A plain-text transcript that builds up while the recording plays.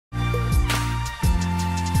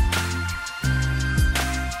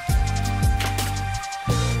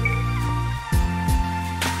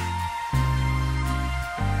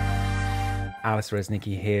Alice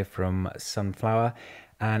Resnicki here from Sunflower,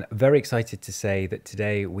 and very excited to say that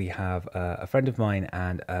today we have a friend of mine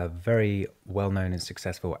and a very well-known and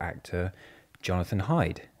successful actor, Jonathan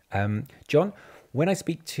Hyde. John, when I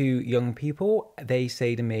speak to young people, they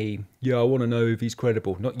say to me, yeah, I want to know if he's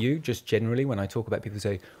credible. Not you, just generally when I talk about people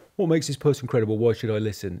say, what makes this person credible? Why should I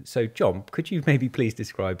listen? So, John, could you maybe please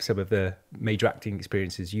describe some of the major acting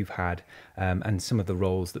experiences you've had and some of the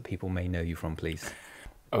roles that people may know you from, please?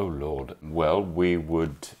 Oh, Lord. Well, we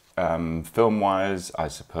would, film-wise, I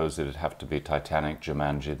suppose it'd have to be Titanic,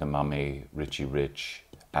 Jumanji, The Mummy, Richie Rich,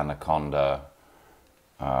 Anaconda.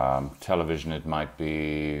 Television, it might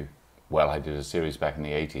be, well, I did a series back in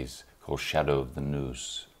the 80s called Shadow of the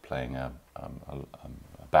Noose, playing a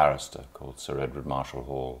barrister called Sir Edward Marshall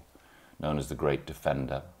Hall, known as the Great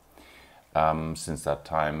Defender. Since that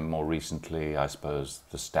time, more recently, I suppose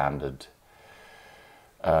the standard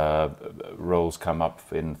roles come up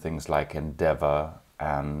in things like Endeavour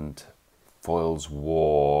and Foyle's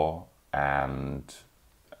War, and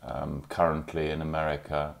currently in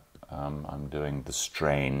America I'm doing The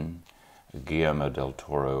Strain, Guillermo del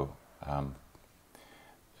Toro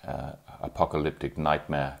apocalyptic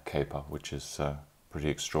nightmare caper, which is pretty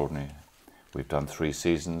extraordinary. We've done 3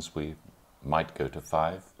 seasons, we might go to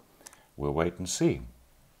 5. We'll wait and see.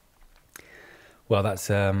 Well,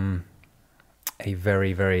 that's a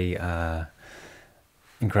very, very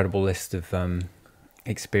incredible list of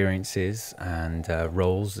experiences and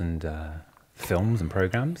roles and films and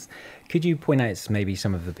programs. Could you point out maybe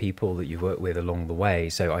some of the people that you've worked with along the way?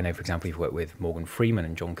 So I know, for example, you've worked with Morgan Freeman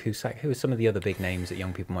and John Cusack. Who are some of the other big names that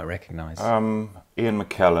young people might recognise? Ian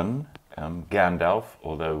McKellen, Gandalf,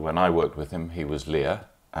 although when I worked with him he was Lear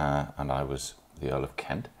and I was the Earl of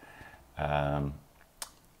Kent. And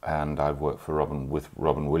I've worked for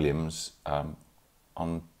Robin Williams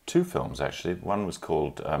on 2 films actually. One was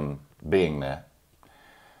called Being There,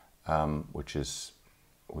 which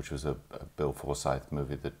was a Bill Forsyth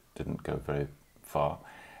movie that didn't go very far,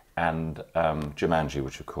 and Jumanji,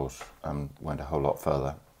 which of course went a whole lot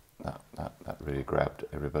further. That really grabbed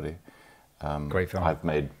everybody. Great film.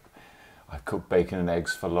 I've cooked bacon and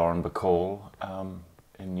eggs for Lauren Bacall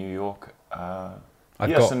in New York.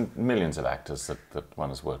 And millions of actors that one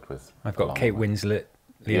has worked with. I've got Kate Winslet,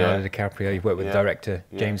 Leonardo DiCaprio. You've worked with director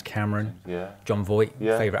James Cameron, John Voight,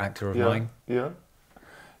 favourite actor of mine.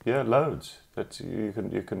 Yeah, loads. But you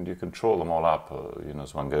can trawl them all up.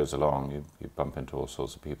 As one goes along, you bump into all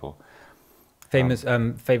sorts of people. Famous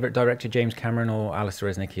favourite director, James Cameron or Alice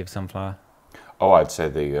Resnicki of Sunflower? Oh, I'd say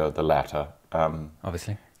the latter.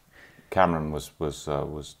 Obviously. Cameron was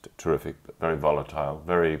terrific, very volatile,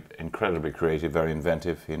 very incredibly creative, very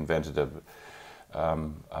inventive. He invented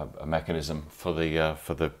a mechanism for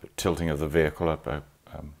the tilting of the vehicle,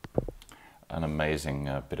 an amazing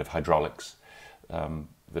bit of hydraulics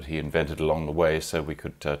that he invented along the way, so we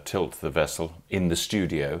could tilt the vessel in the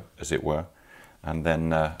studio, as it were, and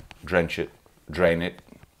then drench it, drain it,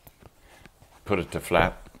 put it to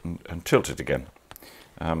flat, and tilt it again.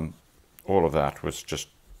 All of that was just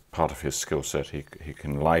part of his skill set. He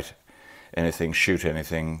can light anything, shoot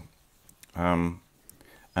anything, and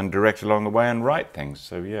direct along the way and write things.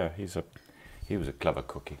 So yeah, he was a clever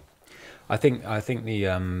cookie. I think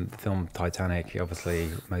the film Titanic, obviously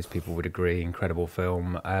most people would agree, incredible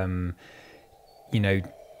film.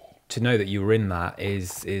 To know that you were in that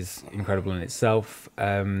is incredible in itself.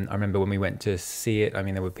 I remember when we went to see it, I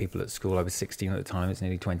mean, there were people at school. I was 16 at the time. It's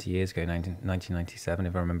nearly 20 years ago, 1997,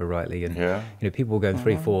 if I remember rightly. And people were going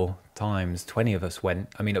 3-4 times. 20 of us went.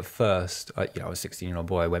 I mean, at first, I was a 16-year-old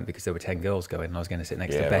boy. I went because there were 10 girls going, and I was going to sit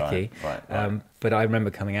next to Becky. Right. But I remember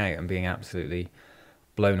coming out and being absolutely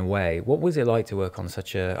blown away. What was it like to work on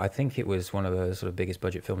such a, I think it was one of the sort of biggest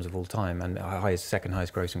budget films of all time and second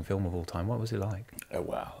highest grossing film of all time. What was it like? Oh,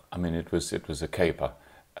 wow. I mean, it was a caper.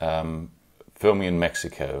 Filming in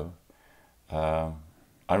Mexico. I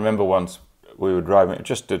remember once we were driving,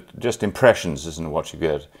 just impressions isn't what you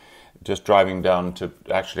get. Just driving down to,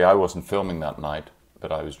 actually I wasn't filming that night,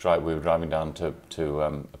 but we were driving down to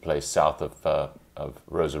a place south of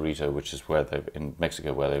Rosarito, which is in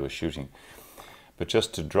Mexico where they were shooting. But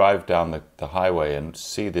just to drive down the highway and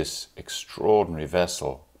see this extraordinary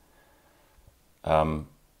vessel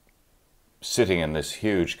sitting in this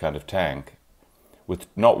huge kind of tank with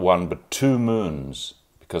not 1 but 2 moons,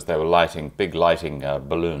 because they were big lighting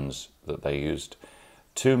balloons that they used.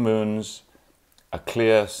 2 moons, a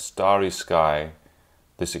clear starry sky,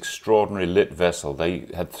 this extraordinary lit vessel. They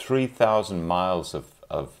had 3,000 miles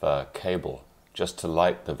of cable just to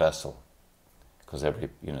light the vessel, because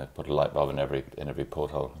put a light bulb in every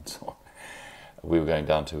porthole and so we were going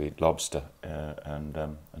down to eat lobster,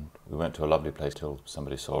 and we went to a lovely place till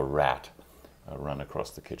somebody saw a rat run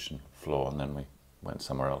across the kitchen floor, and then we went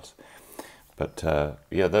somewhere else. But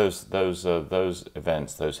yeah, those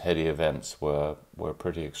events, those heady events, were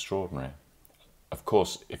pretty extraordinary. Of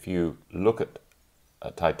course, if you look at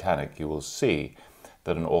Titanic, you will see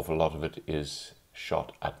that an awful lot of it is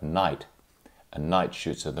shot at night, and night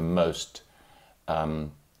shoots are the most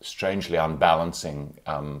strangely unbalancing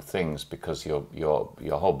things, because your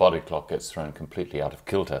whole body clock gets thrown completely out of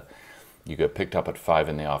kilter. You get picked up at 5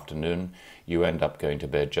 in the afternoon. You end up going to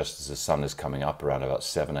bed just as the sun is coming up, around about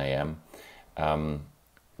 7 a.m.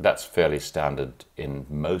 That's fairly standard in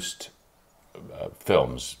most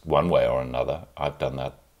films, one way or another. I've done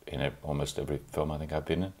that in almost every film I think I've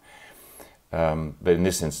been in. But in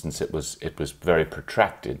this instance, it was very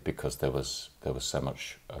protracted, because there was so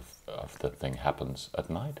much of the thing happens at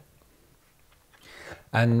night.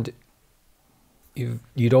 And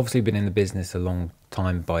you'd obviously been in the business a long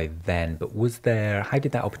time by then, but how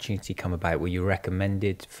did that opportunity come about? Were you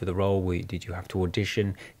recommended for the role? Did you have to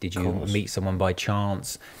audition? Did you meet someone by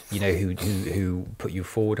chance, who put you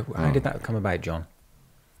forward? How did that come about, John?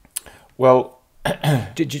 Well,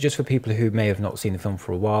 just for people who may have not seen the film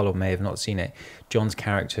for a while or may have not seen it, John's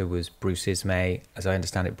character was Bruce Ismay. As I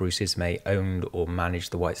understand it, Bruce Ismay owned or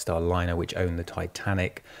managed the White Star liner, which owned the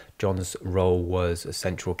Titanic. John's role was a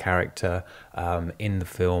central character in the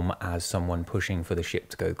film as someone pushing for the ship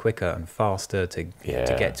to go quicker and faster to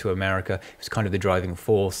get to America. It was kind of the driving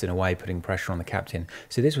force in a way, putting pressure on the captain.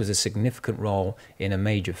 So this was a significant role in a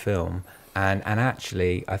major film. And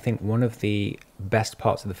actually, I think one of the best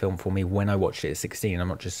parts of the film for me when I watched it at 16, I'm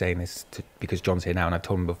not just saying this because John's here now and I've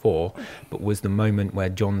told him before, but was the moment where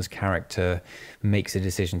John's character makes a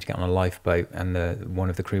decision to get on a lifeboat and one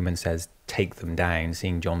of the crewmen says, take them down,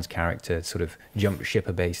 seeing John's character sort of jump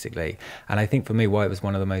shipper basically. And I think for me, why it was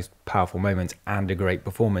one of the most powerful moments and a great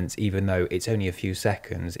performance, even though it's only a few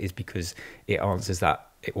seconds, is because it answers that,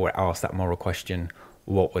 or it asks that moral question,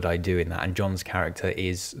 what would I do in that? And John's character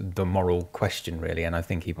is the moral question, really, and I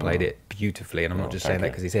think he played it beautifully. And I'm not just saying that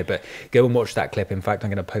because he's here, but go and watch that clip. In fact, I'm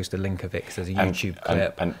going to post a link of it because there's a YouTube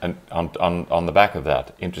clip. And on the back of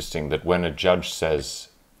that, interesting that when a judge says,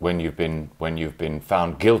 when you've been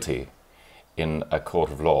found guilty in a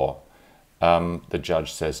court of law, the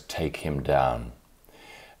judge says, take him down.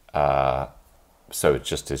 So it's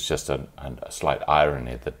just a slight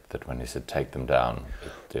irony that when he said take them down,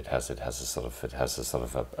 it has a sort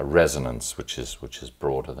of a resonance which is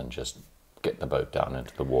broader than just get the boat down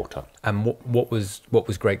into the water. And what was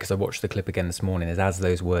great, because I watched the clip again this morning, is as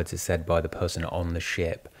those words are said by the person on the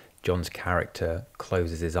ship, John's character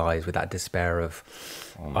closes his eyes with that despair of,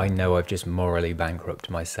 I know I've just morally bankrupted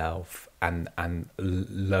myself, and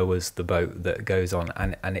lowers the boat that goes on,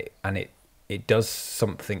 and it does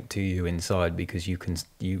something to you inside, because you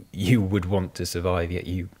would want to survive, yet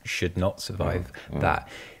you should not survive that.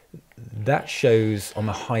 That shows on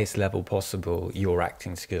the highest level possible your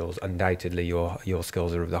acting skills. Undoubtedly, your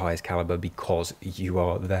skills are of the highest caliber because you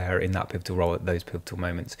are there in that pivotal role at those pivotal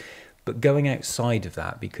moments. But going outside of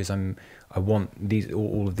that, because I want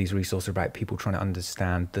all of these resources about people trying to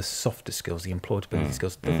understand the softer skills, the employability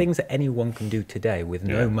skills, the things that anyone can do today with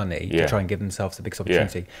no money to try and give themselves the biggest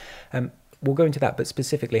opportunity. We'll go into that, but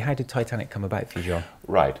specifically, how did Titanic come about for you, John?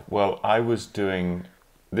 Right. Well, I was doing.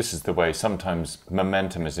 This is the way sometimes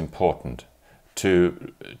momentum is important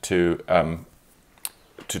to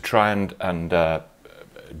try and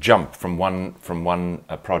jump from one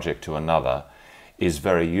project to another is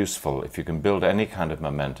very useful. If you can build any kind of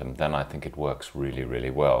momentum, then I think it works really,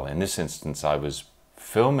 really well. In this instance, I was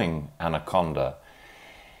filming Anaconda.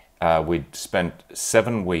 We'd spent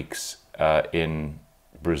 7 weeks in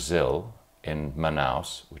Brazil, in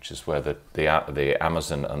Manaus, which is where the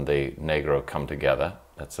Amazon and the Negro come together.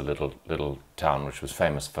 That's a little town which was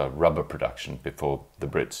famous for rubber production before the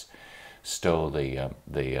Brits stole the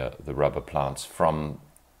rubber plants from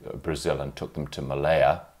Brazil and took them to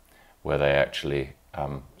Malaya, where they actually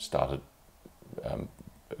started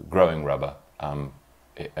growing rubber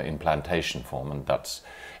in plantation form, and that's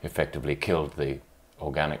effectively killed the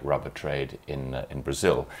organic rubber trade in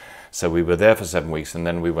Brazil. So we were there for 7 weeks, and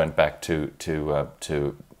then we went back to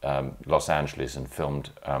Los Angeles and filmed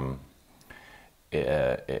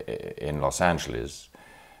in Los Angeles,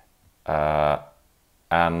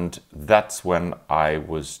 and that's when I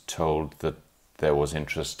was told that there was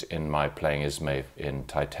interest in my playing Ismay in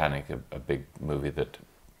Titanic, a big movie that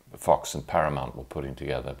Fox and Paramount were putting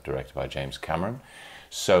together, directed by James Cameron.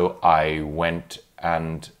 So I went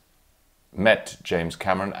and met James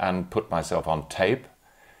Cameron and put myself on tape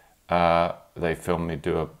They filmed me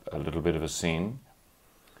do a little bit of a scene,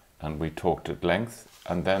 and we talked at length,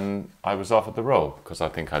 and then I was offered the role because I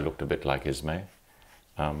think I looked a bit like Ismay,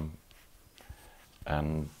 and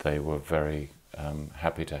they were very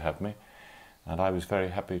happy to have me, and I was very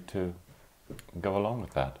happy to go along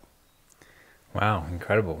with that. Wow,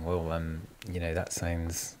 incredible. Well, that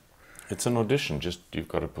sounds... It's an audition, just you've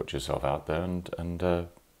got to put yourself out there, and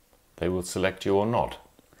they will select you or not.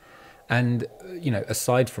 And,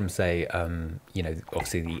 aside from, say,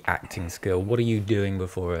 obviously the acting skill, what are you doing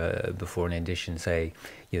before an audition, say,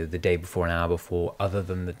 the day before, an hour before, other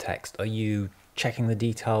than the text? Are you checking the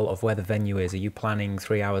detail of where the venue is? Are you planning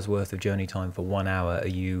 3 hours worth of journey time for 1 hour? Are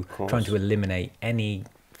you trying to eliminate any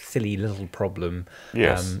silly little problem,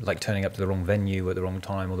 like turning up to the wrong venue at the wrong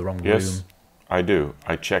time or the wrong room? Yes, I do.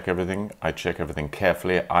 I check everything. I check everything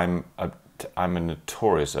carefully. I'm a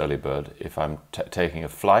notorious early bird. If I'm taking a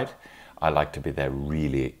flight, I like to be there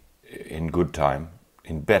really in good time,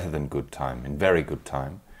 in better than good time, in very good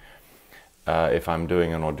time. If I'm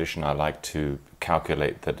doing an audition, I like to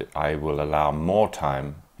calculate that I will allow more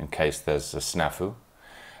time in case there's a snafu,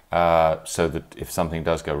 so that if something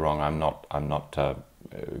does go wrong, I'm not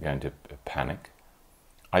going to panic.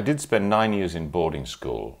 I did spend 9 years in boarding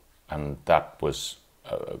school, and that was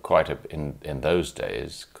quite in those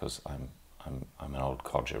days, because I'm an old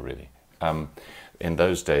codger really. In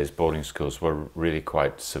those days, boarding schools were really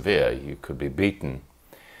quite severe. You could be beaten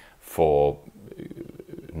for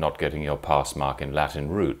not getting your pass mark in Latin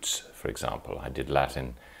roots, for example. I did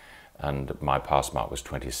Latin, and my pass mark was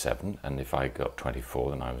 27, and if I got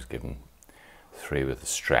 24, then I was given 3 with a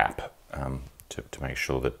strap to make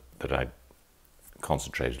sure that I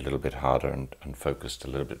concentrated a little bit harder and focused a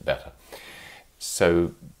little bit better.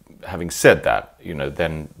 So, having said that,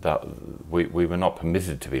 then we were not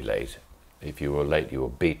permitted to be late. If you were late, you were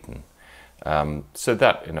beaten. So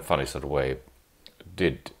that, in a funny sort of way,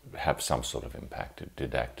 did have some sort of impact. It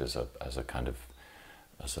did act as a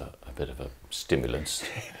bit of a stimulus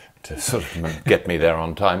to sort of get me there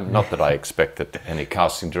on time. Not that I expect that any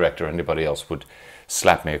casting director or anybody else would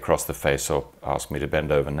slap me across the face or ask me to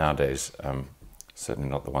bend over nowadays. Certainly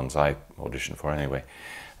not the ones I auditioned for anyway.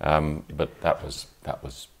 But that was.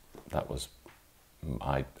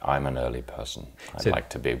 I'm an early person. I like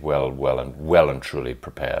to be well and truly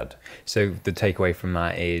prepared. So the takeaway from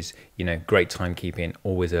that is, great timekeeping,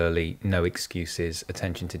 always early, no excuses,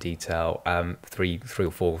 attention to detail. 3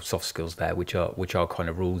 or 4 soft skills there, which are kind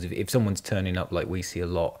of rules. If someone's turning up like we see a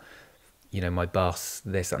lot, my boss,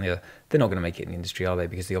 this and the other, they're not going to make it in the industry, are they?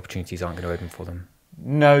 Because the opportunities aren't going to open for them.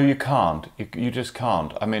 No, you can't. You just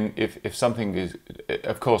can't. I mean, if something is,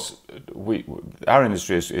 of course, our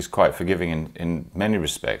industry is quite forgiving in many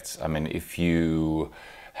respects. I mean, if you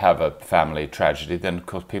have a family tragedy, then of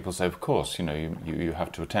course people say, of course, you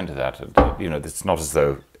have to attend to that. And, it's not as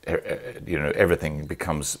though everything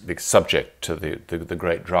becomes subject to the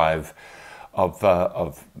great drive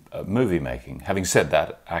of movie making. Having said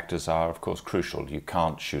that, actors are of course crucial. You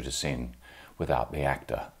can't shoot a scene without the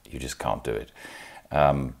actor. You just can't do it.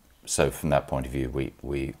 So from that point of view,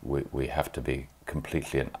 we have to be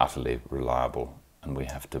completely and utterly reliable, and we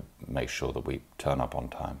have to make sure that we turn up on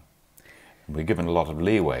time. We're given a lot of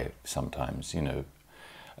leeway sometimes.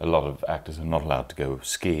 A lot of actors are not allowed to go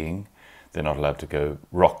skiing. They're not allowed to go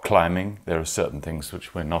rock climbing. There are certain things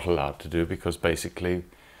which we're not allowed to do because basically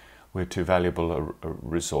we're too valuable a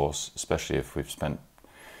resource, especially if we've spent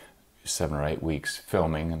 7 or 8 weeks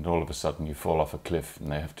filming and all of a sudden you fall off a cliff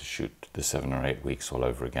and they have to shoot the 7 or 8 weeks all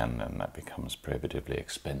over again, and that becomes prohibitively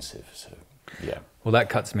expensive. So, yeah. Well, that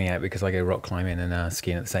cuts me out because I go rock climbing and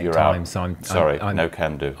skiing at the same You're time. Out. So I'm sorry, I'm no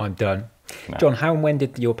can do. I'm done. No. John, how and when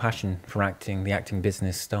did your passion for acting, the acting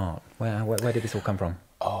business, start? Where did this all come from?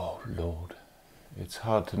 Oh Lord, it's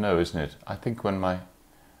hard to know, isn't it? I think when my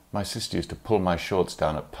sister used to pull my shorts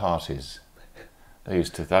down at parties. I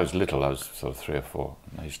was little. I was sort of 3 or 4.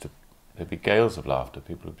 And there'd be gales of laughter.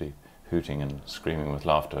 People would be hooting and screaming with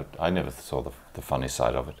laughter. I never saw the funny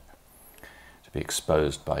side of it. To be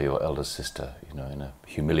exposed by your elder sister, in a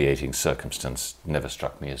humiliating circumstance, never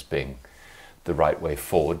struck me as being the right way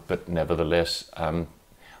forward. But nevertheless,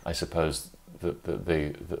 I suppose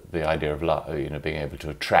the idea of being able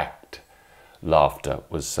to attract laughter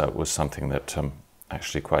was something that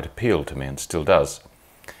actually quite appealed to me and still does.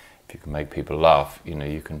 If you can make people laugh,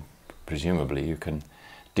 you can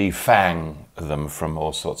defang them from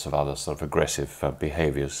all sorts of other sort of aggressive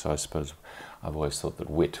behaviours. So I suppose I've always thought that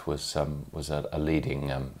wit was a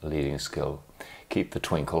leading skill. Keep the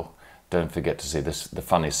twinkle. Don't forget to see the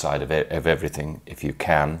funny side of everything if you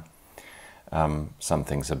can. Some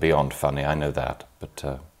things are beyond funny, I know that,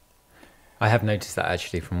 but I have noticed that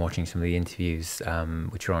actually from watching some of the interviews,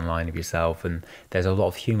 which are online of yourself, and there's a lot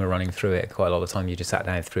of humour running through it. Quite a lot of the time, you just sat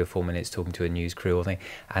down 3 or 4 minutes talking to a news crew or thing,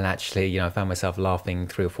 and actually, you know, I found myself laughing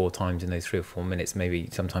 3 or 4 times in those 3 or 4 minutes, maybe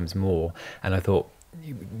sometimes more. And I thought,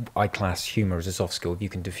 I class humour as a soft skill. If you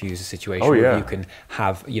can diffuse a situation, Oh, yeah. you can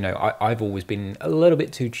have, you know, I've always been a little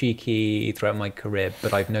bit too cheeky throughout my career,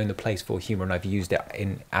 but I've known the place for humour, and I've used it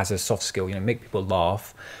as a soft skill. You know, make people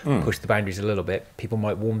laugh, push the boundaries a little bit. People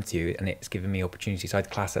might warm to you, and it's given me opportunities. So I'd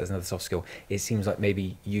class that as another soft skill. It seems like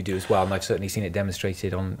maybe you do as well, and I've certainly seen it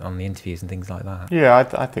demonstrated on the interviews and things like that. Yeah,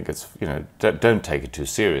 I think it's, you know, don't take it too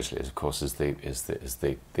seriously. Of course, is the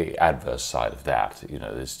adverse side of that. You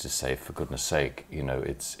know, is to say, for goodness sake, you know,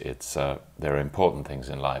 there are important things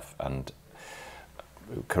in life, and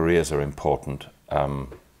careers are important,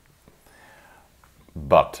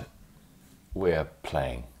 but we're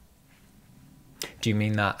playing. Do you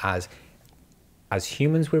mean that as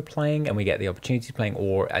humans we're playing and we get the opportunity to playing,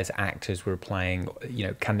 or as actors we're playing? You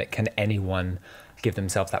know, can anyone give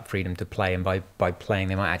themselves that freedom to play, and by playing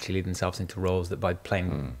they might actually lead themselves into roles that by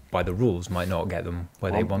playing by the rules might not get them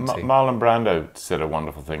where they want to? Marlon Brando said a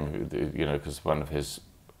wonderful thing, you know, because one of his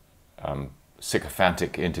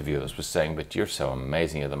sycophantic interviewers was saying, "But you're so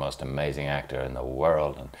amazing, you're the most amazing actor in the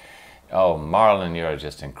world, and oh, Marlon, you're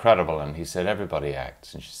just incredible." And he said, "Everybody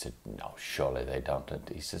acts." And she said, "No, surely they don't." And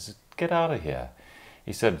he says, "Get out of here."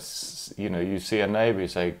 He said, "You know, you see a neighbor, you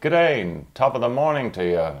say, 'Good day, top of the morning to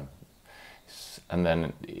you.' And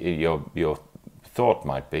then your thought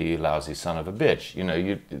might be, 'You lousy son of a bitch.' You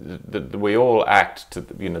know, we all act to,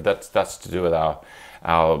 you know, that's to do with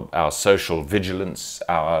our social vigilance,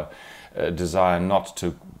 our desire not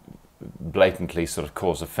to blatantly sort of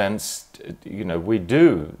cause offence. You know, we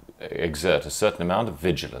do exert a certain amount of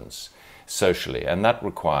vigilance socially, and that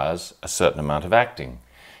requires a certain amount of acting.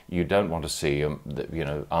 You don't want to see, you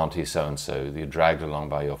know, Auntie so-and-so, you're dragged along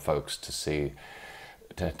by your folks to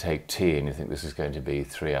take tea, and you think this is going to be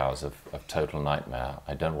 3 hours of total nightmare.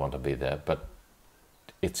 I don't want to be there, but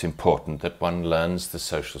it's important that one learns the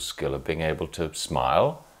social skill of being able to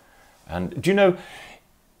smile. And do you know,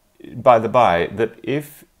 by the by, that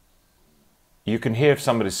if you can hear if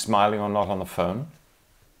somebody's smiling or not on the phone?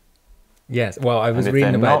 Yes, well, I was and if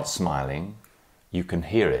reading they're about... not smiling, you can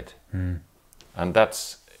hear it. And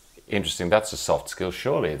that's interesting. That's a soft skill,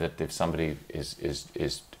 surely, that if somebody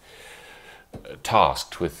is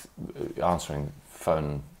tasked with answering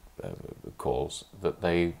phone calls, that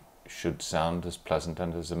they should sound as pleasant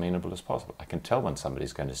and as amenable as possible. I can tell when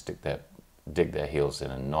somebody's going to dig their heels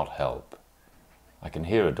in and not help. I can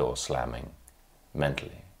hear a door slamming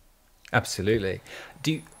mentally. Absolutely.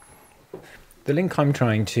 The link I'm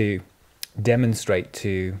trying to demonstrate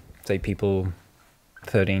to, say, people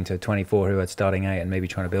 13 to 24 who are starting out and maybe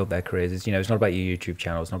trying to build their careers is, you know, it's not about your YouTube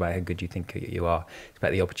channel, it's not about how good you think you are, it's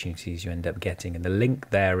about the opportunities you end up getting. And the link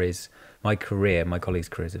there is my career, my colleagues'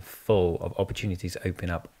 careers are full of opportunities open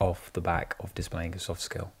up off the back of displaying a soft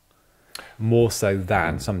skill. More so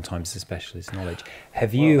than sometimes the specialist knowledge.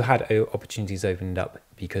 Have you had opportunities opened up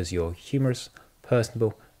because you're humorous,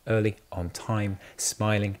 personable, early, on time,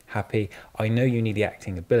 smiling, happy? I know you need the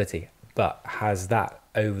acting ability, but has that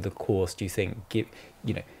over the course, do you think,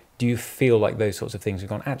 do you feel like those sorts of things have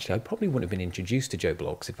gone, actually, I probably wouldn't have been introduced to Joe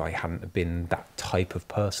Bloggs if I hadn't been that type of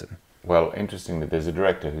person? Well, interestingly, there's a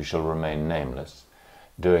director who shall remain nameless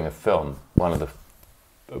doing a film, one of the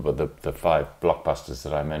 5 blockbusters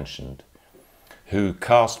that I mentioned, who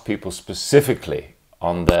cast people specifically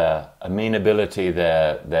on their amenability,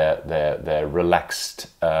 their relaxed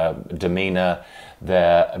demeanor,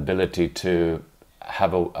 their ability to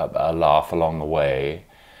have a laugh along the way,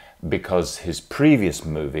 because his previous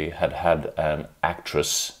movie had an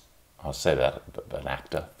actress, I'll say that, an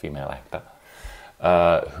actor, female actor,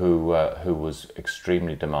 who was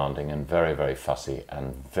extremely demanding and very, very fussy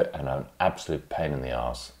and an absolute pain in the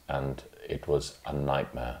arse, and it was a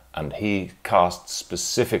nightmare. And he cast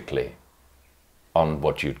specifically on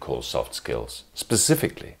what you'd call soft skills,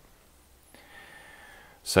 specifically.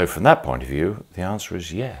 So from that point of view, the answer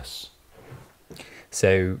is yes.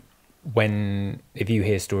 So if you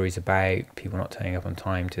hear stories about people not turning up on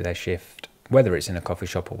time to their shift, whether it's in a coffee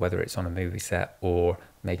shop or whether it's on a movie set or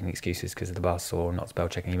making excuses because of the bus or not spell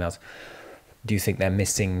checking emails, do you think they're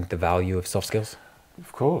missing the value of soft skills?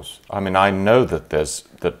 Of course. I mean, I know that there's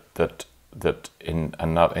that in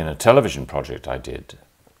a television project I did,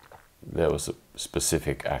 there was a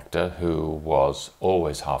specific actor who was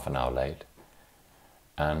always half an hour late,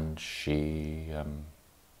 and she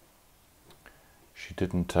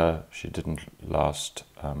didn't last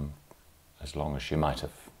as long as she might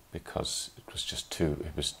have because it was just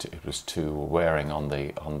it was too wearing on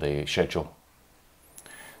the schedule.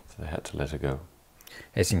 So they had to let her go.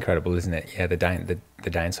 It's incredible, isn't it? Yeah, the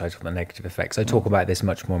downsides or the negative effects. I talk about this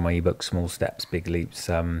much more in my ebook, Small Steps, Big Leaps.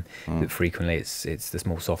 But frequently, it's the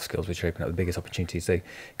small soft skills which open up the biggest opportunities. So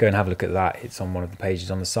go and have a look at that. It's on one of the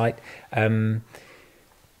pages on the site.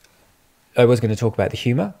 I was going to talk about the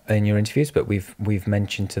humour in your interviews, but we've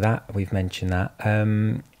mentioned that.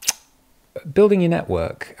 Building your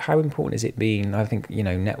network, how important is it being? I think,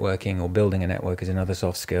 networking or building a network is another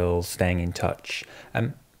soft skill, staying in touch.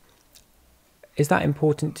 Is that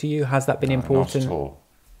important to you? Has that been important? Not at all.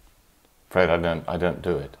 Afraid I don't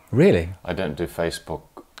do it. Really? I don't do Facebook,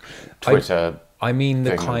 Twitter. I mean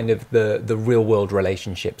the kind of the real world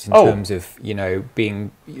relationships in terms of,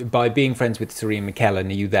 being friends with Serene McKellen,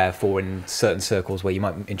 are you therefore in certain circles where you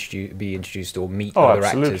might be introduced or meet other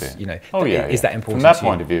absolutely. actors? Is that important From that to you?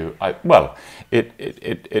 point of view,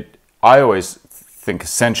 I always think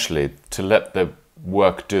essentially to let the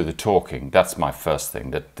work do the talking. That's my first thing,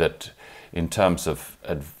 that in terms of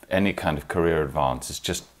any kind of career advance, is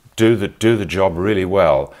just do the job really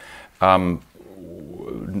well.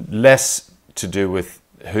 Less to do with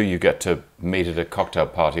who you get to meet at a cocktail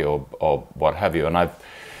party or what have you. And I've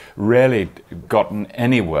rarely gotten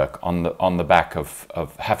any work on the back of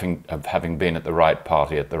having been at the right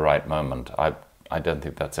party at the right moment. I don't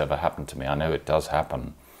think that's ever happened to me. I know it does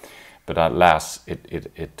happen, but alas,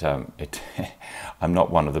 I'm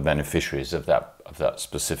not one of the beneficiaries of that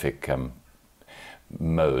specific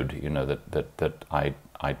mode. That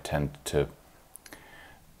I tend to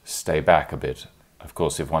stay back a bit. Of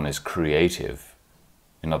course, if one is creative,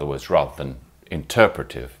 in other words, rather than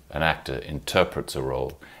interpretive, an actor interprets a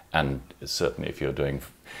role, and certainly if you're doing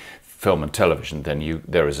film and television, then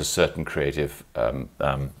there is a certain creative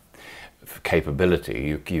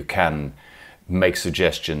capability. You can make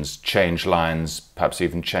suggestions, change lines, perhaps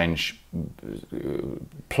even change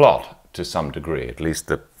plot to some degree. At least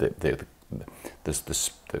the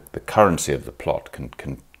currency of the plot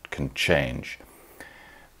can change.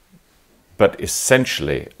 But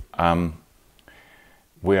essentially,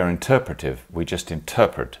 we are interpretive. We just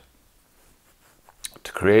interpret.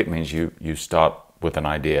 To create means you start with an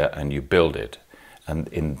idea and you build it. And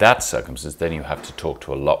in that circumstance, then you have to talk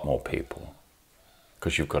to a lot more people,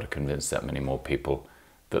 because you've got to convince that many more people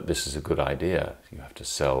that this is a good idea. You have to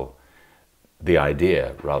sell the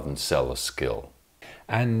idea rather than sell a skill.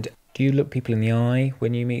 And do you look people in the eye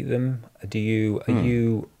when you meet them?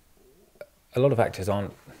 A lot of actors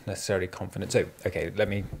aren't necessarily confident. So, okay, let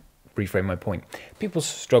me reframe my point. People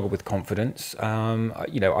struggle with confidence.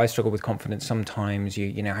 I struggle with confidence sometimes.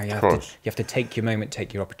 You have to take your moment,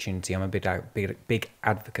 take your opportunity. I'm a big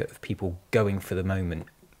advocate of people going for the moment.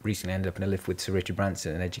 Recently, I ended up in a lift with Sir Richard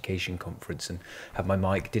Branson at an education conference and had my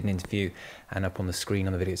mic, did an interview, and up on the screen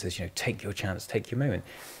on the video it says, take your chance, take your moment.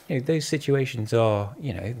 Those situations are,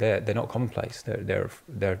 they're not commonplace.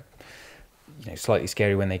 They're slightly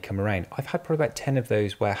scary when they come around. I've had probably about 10 of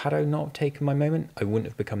those where, had I not taken my moment, I wouldn't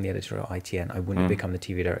have become the editor at ITN. I wouldn't have become the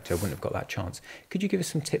TV director. I wouldn't have got that chance. Could you give us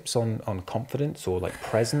some tips on confidence, or like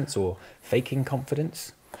presence, or faking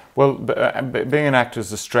confidence? Well, being an actor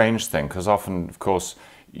is a strange thing, because often, of course,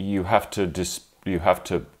 you have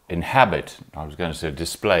to inhabit. I was going to say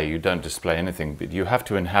display. You don't display anything, but you have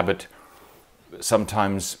to inhabit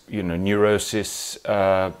sometimes, neurosis,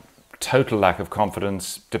 total lack of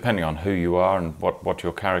confidence, depending on who you are and what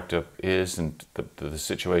your character is and the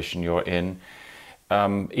situation you're in.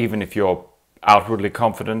 Even if you're outwardly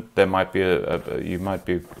confident, there might be you might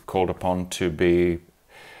be called upon to be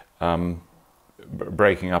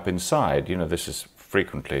breaking up inside. This is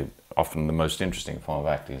often the most interesting form of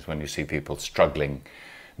acting, is when you see people struggling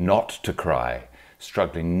not to cry,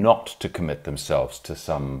 struggling not to commit themselves to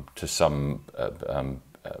some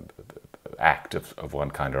act of one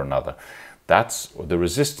kind or another. The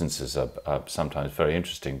resistances are sometimes very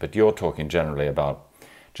interesting, but you're talking generally about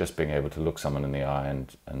just being able to look someone in the eye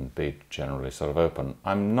and be generally sort of open.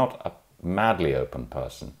 I'm not a madly open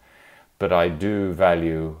person, but I do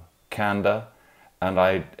value candor,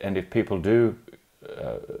 and if people do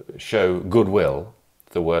show goodwill,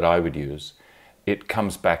 the word I would use, it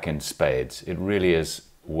comes back in spades. It really is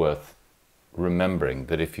worth remembering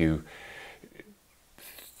that if you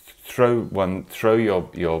throw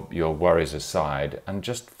your worries aside and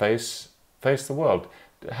just face the world,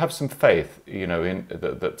 have some faith, in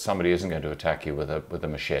that somebody isn't going to attack you with a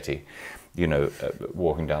machete,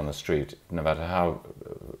 walking down the street, no matter how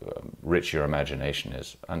rich your imagination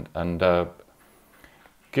is, and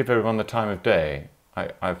give everyone the time of day.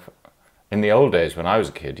 in the old days when I was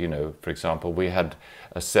a kid, you know, for example, we had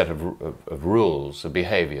a set of rules of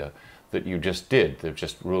behavior that you just did. They're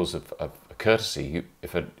just rules of courtesy.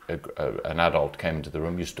 If an adult came into the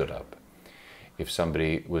room, you stood up. If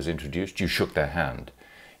somebody was introduced, you shook their hand.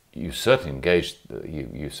 You certainly engaged,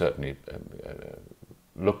 you certainly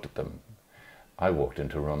looked at them. I walked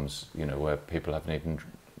into rooms, you know, where people haven't even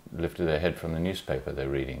lifted their head from the newspaper they're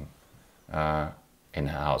reading, in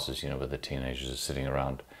houses, you know, where the teenagers are sitting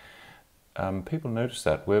around. People notice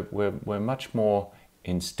that. We're much more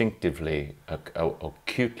instinctively,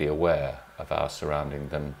 acutely aware of our surrounding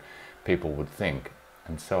than people would think.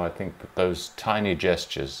 And so I think that those tiny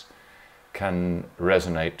gestures can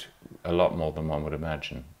resonate a lot more than one would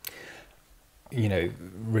imagine. You know,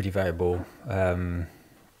 really valuable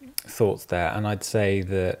thoughts there. And I'd say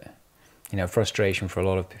that, you know, frustration for a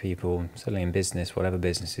lot of people, certainly in business, whatever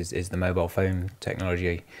business is the mobile phone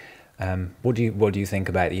technology. What do you think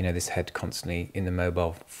about, you know, this head constantly in the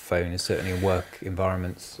mobile phone, is certainly in work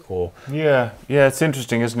environments or? Yeah, it's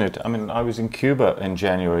interesting, isn't it? I mean, I was in Cuba in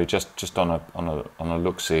January, just on a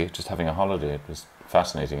look-see, just having a holiday. It was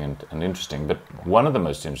fascinating and interesting. But one of the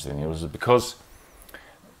most interesting things was because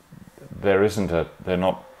they're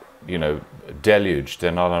not, you know, deluged.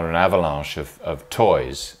 They're not on an avalanche of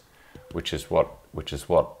toys, which is what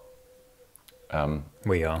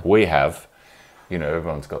we have. You know,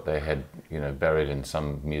 everyone's got their head, you know, buried in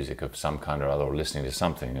some music of some kind or other, or listening to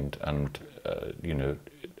something, and you know.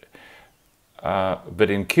 But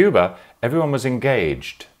in Cuba, everyone was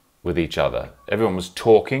engaged with each other. Everyone was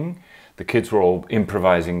talking. The kids were all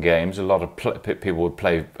improvising games. A lot of people would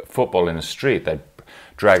play football in the street. They'd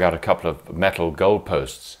drag out a couple of metal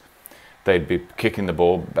goalposts. They'd be kicking the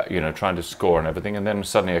ball, you know, trying to score and everything. And then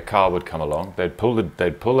suddenly a car would come along. They'd pull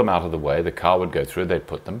them out of the way. The car would go through. They'd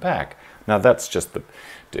put them back. Now that's just the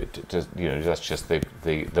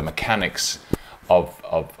mechanics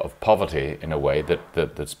of poverty in a way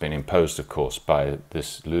that's been imposed, of course, by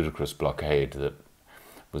this ludicrous blockade that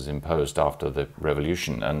was imposed after the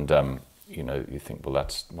revolution. And you know, you think, well,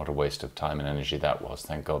 that's what a waste of time and energy that was.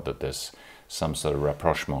 Thank God that there's some sort of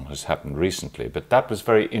rapprochement has happened recently. But that was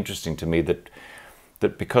very interesting to me, that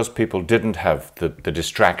because people didn't have the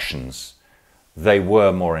distractions, they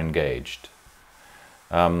were more engaged.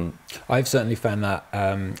 I've certainly found that.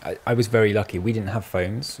 I was very lucky. We didn't have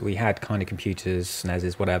phones. We had kind of computers,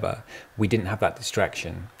 SNESes, whatever. We didn't have that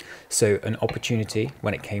distraction. So an opportunity,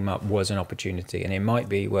 when it came up, was an opportunity. And it might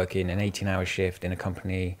be working an 18-hour shift in a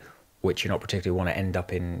company which you're not particularly want to end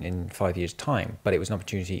up in 5 years' time, but it was an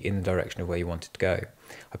opportunity in the direction of where you wanted to go.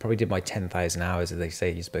 I probably did my 10,000 hours, as they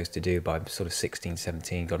say you're supposed to do, by sort of 16,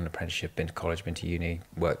 17, got an apprenticeship, been to college, been to uni,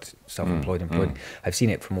 worked self-employed, employed. I've seen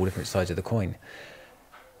it from all different sides of the coin.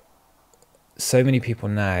 So many people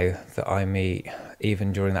now that I meet,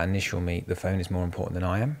 even during that initial meet, the phone is more important than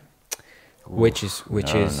I am. Which is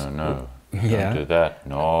no. Yeah. Don't do that.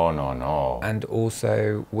 No. And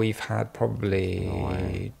also, we've had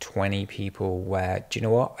probably 20 people where, do you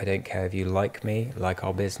know what? I don't care if you like me, like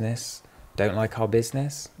our business, don't like our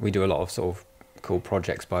business. We do a lot of sort of cool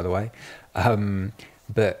projects, by the way.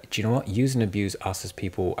 But do you know what? Use and abuse us as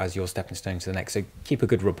people as your stepping stone to the next. So keep a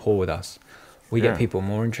good rapport with us. We get people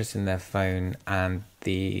more interested in their phone and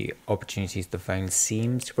the opportunities the phone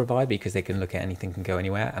seems to provide, because they can look at anything, can go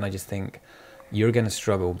anywhere. And I just think you're going to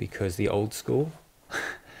struggle, because the old school,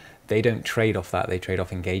 they don't trade off that. They trade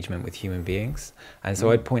off engagement with human beings. And so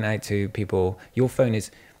I'd point out to people, your phone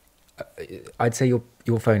is, I'd say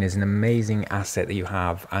your phone is an amazing asset that you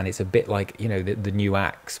have, and it's a bit like, you know, the new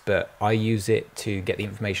axe, but I use it to get the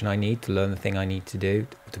information I need, to learn the thing I need to do,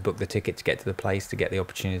 to book the ticket, to get to the place, to get the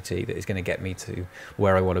opportunity that is going to get me to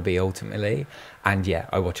where I want to be ultimately. And yeah,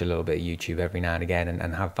 I watch a little bit of YouTube every now and again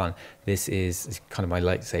and have fun. This is kind of my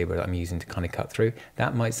lightsaber that I'm using to kind of cut through.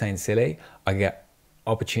 That might sound silly. I get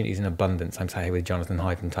opportunities in abundance. I'm sat here with Jonathan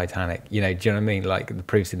Hyde from Titanic. You know, do you know what I mean? Like, the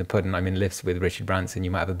proof's in the pudding. I'm in lifts with Richard Branson. You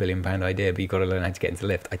might have a £1 billion idea, but you've got to learn how to get into the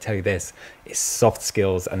lift. I tell you this, it's soft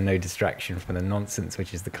skills and no distraction from the nonsense,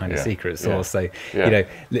 which is the kind of secret sauce. So, you know,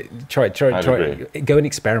 try, go and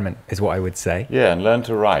experiment is what I would say. Yeah, and learn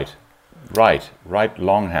to write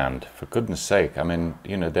longhand, for goodness sake. I mean,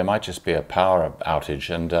 you know, there might just be a power outage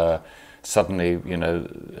and suddenly, you know,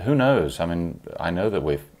 who knows? I mean, I know that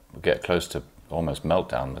we get close to almost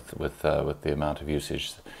meltdown with the amount of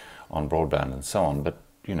usage on broadband and so on. But,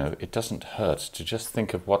 you know, it doesn't hurt to just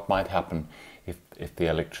think of what might happen if the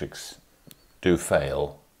electrics do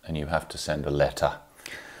fail and you have to send a letter.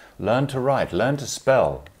 Learn to write, learn to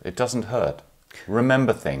spell. It doesn't hurt.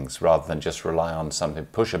 Remember things rather than just rely on something.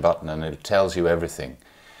 Push a button and it tells you everything.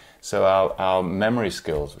 So our memory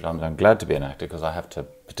skills, I'm glad to be an actor because I have to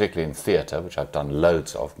particularly in theatre, which I've done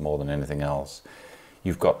loads of, more than anything else,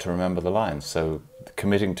 you've got to remember the lines. So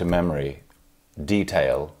committing to memory,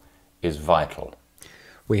 detail, is vital.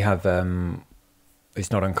 We have,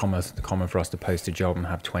 it's not uncommon for us to post a job and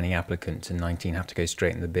have 20 applicants and 19 have to go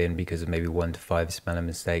straight in the bin because of maybe 1 to 5 spelling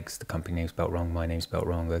mistakes. The company name spelt wrong, my name spelt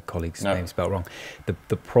wrong, the colleague's name spelt wrong.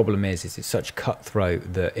 The problem is it's such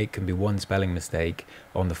cutthroat that it can be 1 spelling mistake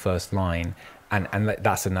on the first line, and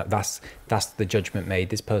that's enough. That's the judgment made.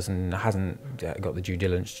 This person hasn't got the due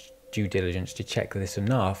diligence to check this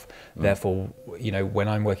enough. Therefore, you know, when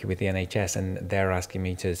I'm working with the NHS and they're asking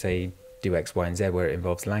me to say do X, Y, and Z where it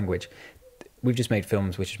involves language, we've just made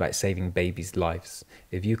films which is about saving babies' lives.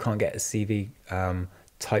 If you can't get a CV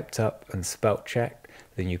typed up and spelt checked,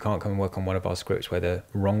 then you can't come and work on one of our scripts where the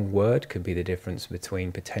wrong word could be the difference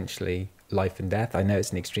between potentially life and death. I know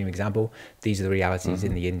it's an extreme example. These are the realities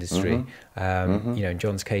in the industry. You know, in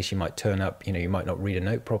John's case, you might turn up, you know, you might not read a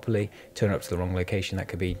note properly, turn up to the wrong location. That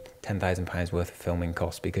could be £10,000 worth of filming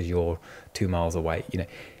costs because you're 2 miles away. You know,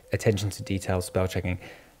 attention to detail, spell checking.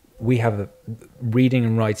 We have reading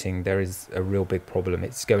and writing. There is a real big problem.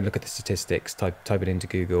 It's go and look at the statistics, type it into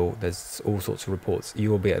Google. There's all sorts of reports.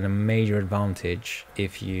 You will be at a major advantage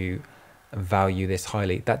if you value this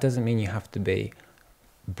highly. That doesn't mean you have to be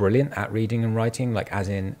brilliant at reading and writing, like as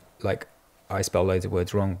in, like, I spell loads of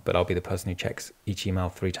words wrong, but I'll be the person who checks each email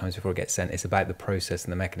 3 times before it gets sent. It's about the process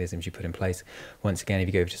and the mechanisms you put in place. Once again, if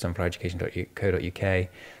you go over to sunflowereducation.co.uk,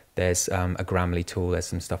 there's a Grammarly tool. There's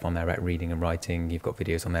some stuff on there about reading and writing. You've got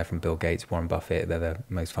videos on there from Bill Gates, Warren Buffett. They're the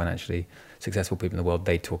most financially successful people in the world.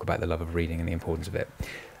 They talk about the love of reading and the importance of it.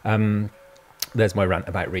 There's my rant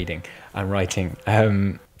about reading and writing.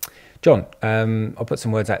 John, I'll put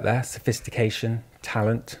some words out there. Sophistication,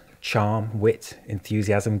 talent, charm, wit,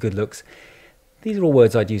 enthusiasm, good looks. These are all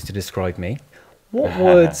words I'd use to describe me.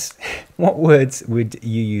 What words would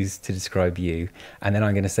you use to describe you? And then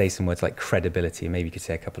I'm going to say some words like credibility. Maybe you could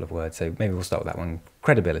say a couple of words. So maybe we'll start with that one.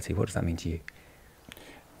 Credibility, what does that mean to you?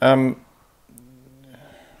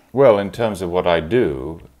 Well, in terms of what I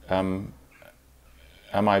do, am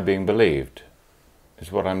I being believed?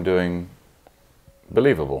 Is what I'm doing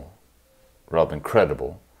believable rather than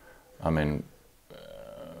credible? I mean,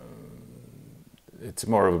 it's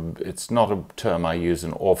more of it's not a term I use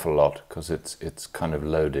an awful lot because it's kind of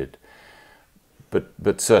loaded.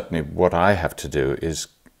 But certainly what I have to do is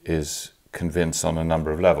convince on a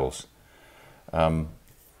number of levels.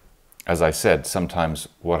 As I said, sometimes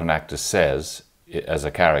what an actor says as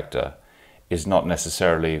a character is not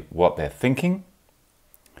necessarily what they're thinking.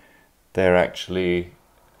 They're actually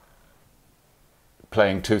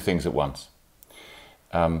playing 2 things at once.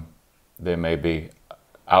 There may be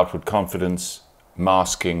outward confidence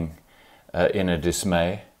masking inner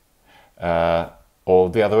dismay, or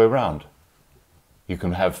the other way around. You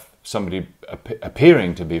can have somebody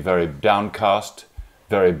appearing to be very downcast,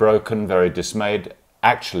 very broken, very dismayed.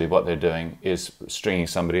 Actually, what they're doing is stringing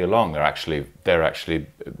somebody along. They're actually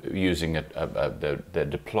using they're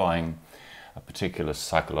deploying a particular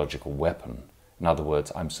psychological weapon. In other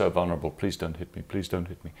words, I'm so vulnerable. Please don't hit me. Please don't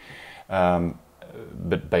hit me.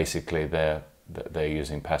 But basically, they're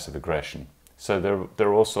using passive aggression. So there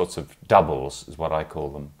are all sorts of doubles, is what I call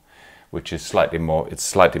them, which is slightly more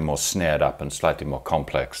snared up and slightly more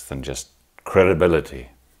complex than just credibility.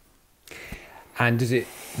 And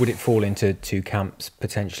would it fall into 2 camps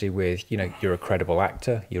potentially with, you know, you're a credible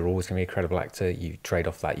actor, you're always going to be a credible actor, you trade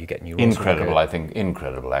off that, you get new roles. Incredible, I think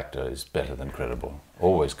incredible actor is better than credible.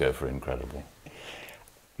 Always go for incredible.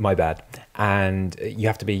 My bad. And you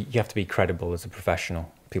have to be credible as a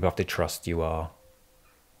professional. People have to trust you are.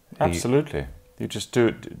 Absolutely. You just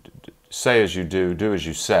say as you do as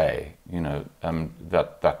you say. You know,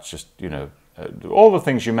 that's just, you know, all the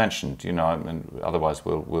things you mentioned. You know, and otherwise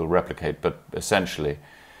we'll replicate. But essentially,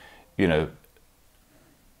 you know,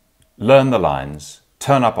 learn the lines,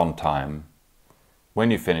 turn up on time.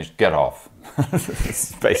 When you finish, get off.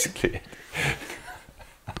 That's basically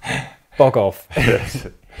it. Bog off.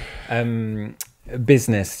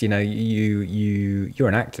 Business, you know, you're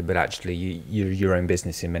an actor, but actually you're your own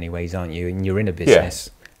business in many ways, aren't you? And you're in a business.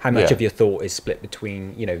 Yeah. How much of your thought is split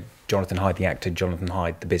between, you know, Jonathan Hyde the actor, Jonathan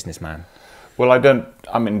Hyde the businessman? Well,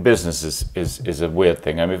 I mean, business is a weird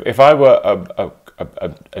thing. I mean, if I were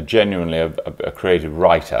a genuinely a creative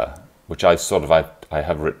writer, which I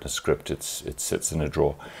have written a script, it sits in a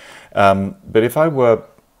drawer. But if I were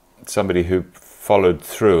somebody who followed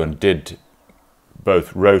through and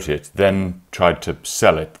both wrote it, then tried to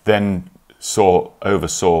sell it, then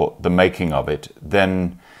oversaw the making of it,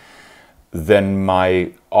 then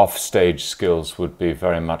my offstage skills would be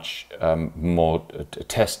very much more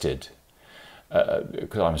tested.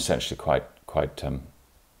 because I'm essentially quite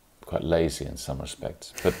lazy in some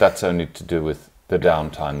respects. But that's only to do with the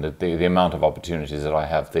downtime, the amount of opportunities that I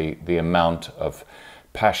have, the amount of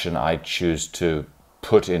passion I choose to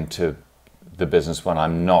put into the business when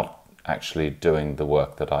I'm not actually doing the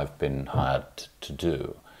work that I've been hired to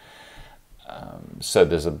do. So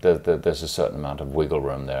there's a certain amount of wiggle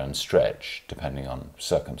room there and stretch depending on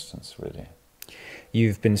circumstance, really.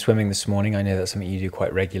 You've been swimming this morning. I know that's something you do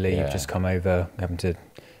quite regularly. Yeah. You've just come over, having to,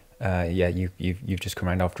 you've just come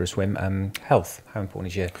around after a swim. Health. How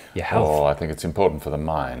important is your health? Oh, I think it's important for the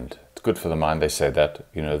mind. It's good for the mind. They say that,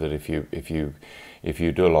 you know, that if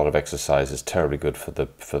you do a lot of exercise, it's terribly good for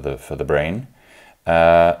the brain,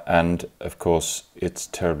 and of course, it's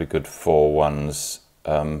terribly good for one's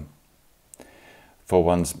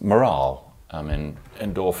morale. I mean,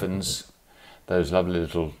 endorphins, those lovely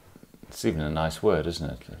little, it's even a nice word, isn't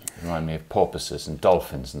it? They remind me of porpoises and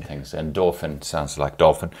dolphins and things. Endorphin sounds like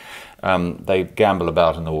dolphin. They gamble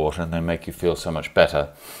about in the water and they make you feel so much better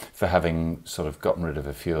for having sort of gotten rid of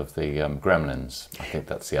a few of the gremlins. I think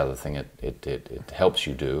that's the other thing it helps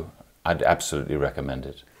you do. I'd absolutely recommend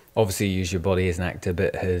it. Obviously, you use your body as an actor,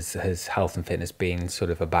 but has health and fitness been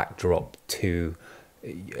sort of a backdrop to,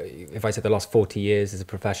 if I said the last 40 years as a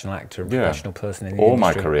professional actor, a professional person in the all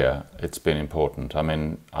industry? my career, it's been important. I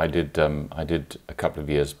mean, I did a couple of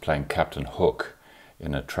years playing Captain Hook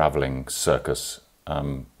in a traveling circus,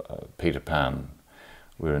 Peter Pan.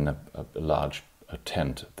 We were in a large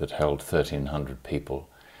tent that held 1,300 people,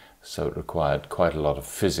 so it required quite a lot of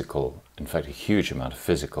physical, in fact, a huge amount of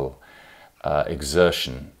physical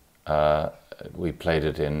exertion. We played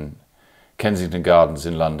it in Kensington Gardens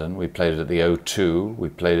in London, we played it at the O2, we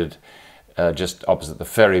played it just opposite the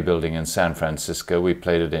Ferry Building in San Francisco, we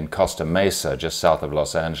played it in Costa Mesa, just south of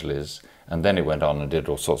Los Angeles, and then it went on and did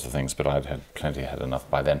all sorts of things, but I'd had enough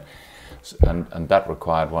by then. And that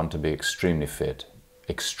required one to be extremely fit,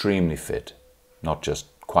 not just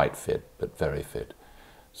quite fit, but very fit.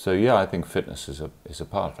 So yeah, I think fitness is a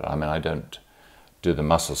part of it. I mean, I don't do the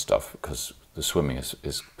muscle stuff because the swimming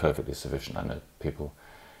is perfectly sufficient. I know people,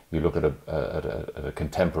 you look at a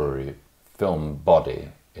contemporary film body,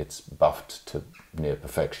 it's buffed to near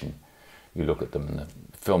perfection. You look at them, and the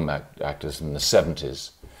film actors in the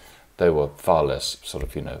 70s, they were far less sort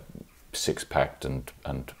of, you know, six-packed and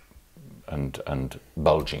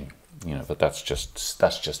bulging, you know. But that's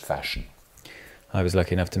just fashion. I was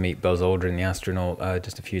lucky enough to meet Buzz Aldrin, the astronaut,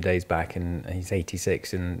 just a few days back, and he's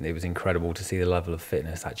 86, and it was incredible to see the level of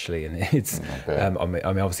fitness, actually. And it's, I mean,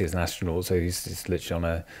 obviously as an astronaut, so he's literally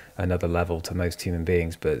on another level to most human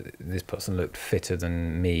beings, but this person looked fitter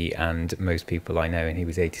than me and most people I know, and he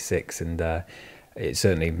was 86, and it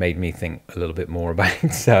certainly made me think a little bit more about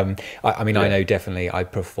I mean, I know definitely I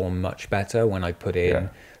perform much better when I put in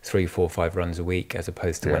 3, 4, 5 runs a week, as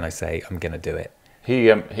opposed to when I say I'm going to do it.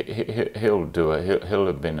 He'll have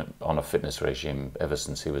been on a fitness regime ever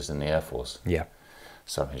since he was in the Air Force. Yeah.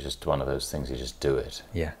 So it's just one of those things, you just do it.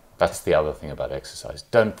 Yeah. That's the other thing about exercise.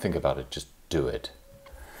 Don't think about it, just do it.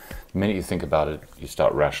 The minute you think about it, you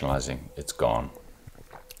start rationalizing, it's gone.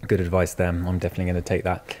 Good advice there. I'm definitely going to take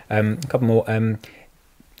that. A couple more.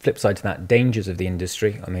 Flip side to that, dangers of the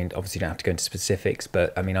industry. I mean, obviously you don't have to go into specifics,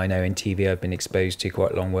 but I mean, I know in TV I've been exposed to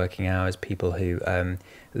quite long working hours, people who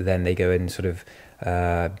then they go and sort of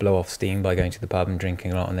blow off steam by going to the pub and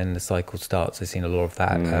drinking a lot, and then the cycle starts. I've seen a lot of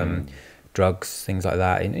that. Drugs, things like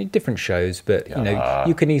that in different shows, but you know,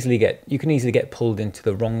 you can easily get pulled into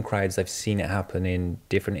the wrong crowds. I've seen it happen in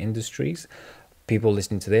different industries. People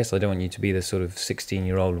listening to this, I don't want you to be the sort of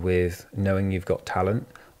 16-year-old with knowing you've got talent,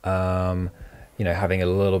 you know, having a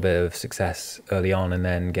little bit of success early on and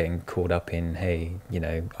then getting caught up in, hey, you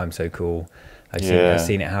know, I'm so cool. I've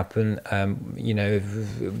seen it happen. You know,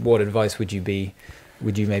 what advice would you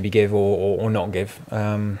maybe give or not give?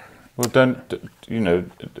 Well, don't, you know,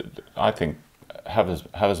 I think have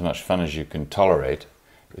as much fun as you can tolerate.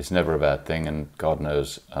 It's never a bad thing, and God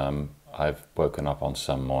knows I've woken up on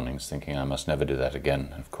some mornings thinking I must never do that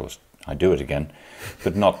again. Of course, I do it again,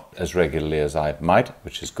 but not as regularly as I might,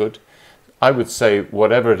 which is good. I would say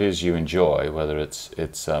whatever it is you enjoy, whether it's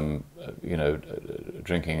you know,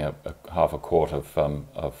 drinking half a quart of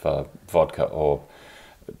vodka or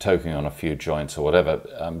toking on a few joints or whatever,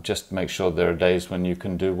 just make sure there are days when you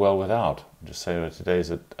can do well without. Just say, today's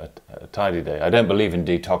a tidy day. I don't believe in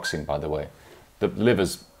detoxing, by the way. The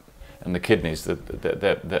livers and the kidneys,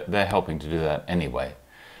 they're helping to do that anyway,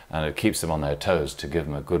 and it keeps them on their toes to give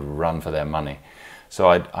them a good run for their money. So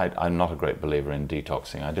I'm not a great believer in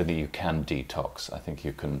detoxing. I don't think you can detox. I think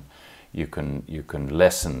you can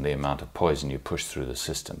lessen the amount of poison you push through the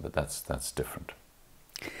system, but that's different.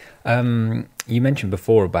 You mentioned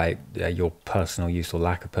before about your personal use or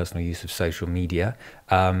lack of personal use of social media.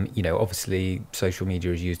 Obviously, social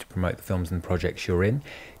media is used to promote the films and projects you're in.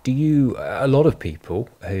 A lot of people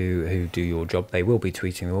who do your job, they will be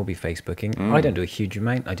tweeting, they will be Facebooking. I don't do a huge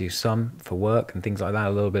amount. I do some for work and things like that, a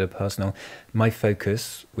little bit of personal. My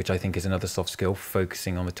focus, which I think is another soft skill,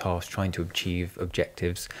 focusing on the task, trying to achieve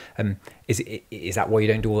objectives. Is that why you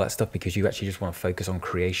don't do all that stuff? Because you actually just want to focus on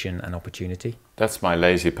creation and opportunity? That's my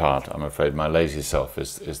lazy part, I'm afraid. My lazy self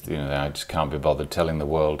is I just can't be bothered telling the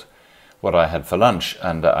world what I had for lunch.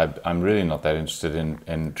 And I'm really not that interested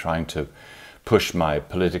in trying to push my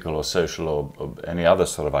political or social or any other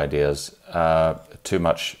sort of ideas too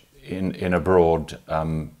much in a broad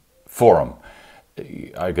forum.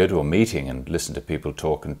 I go to a meeting and listen to people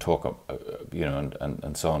talk and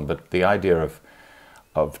so on. But the idea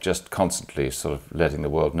of just constantly sort of letting the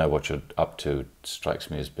world know what you're up to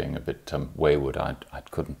strikes me as being a bit wayward. I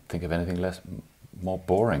couldn't think of anything more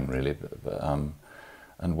boring, really.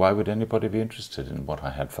 And why would anybody be interested in what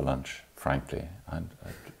I had for lunch, frankly?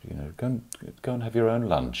 Go and have your own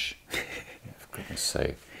lunch, for goodness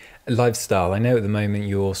sake. Lifestyle. I know at the moment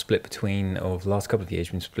you're split between, or the last couple of years,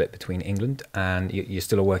 you've been split between England, and you're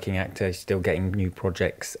still a working actor, still getting new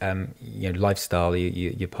projects. Lifestyle.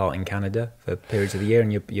 You're part in Canada for periods of the year,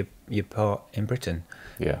 and you're part in Britain.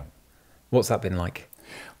 Yeah. What's that been like?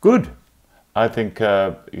 Good. I think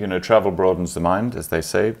travel broadens the mind, as they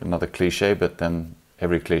say. Another cliche, but then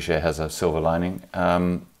every cliche has a silver lining.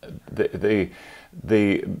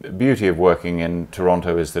 The beauty of working in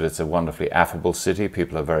Toronto is that it's a wonderfully affable city.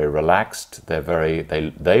 People are very relaxed.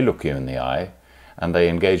 They look you in the eye, and they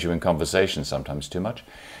engage you in conversation, sometimes too much.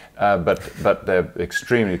 But they're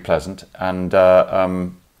extremely pleasant. And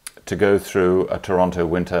to go through a Toronto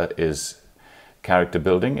winter is character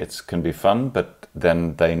building. It can be fun, but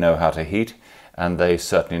then they know how to heat, and they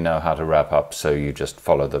certainly know how to wrap up. So you just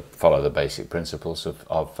follow the basic principles of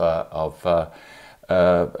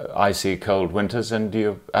icy cold winters, and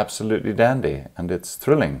you're absolutely dandy, and it's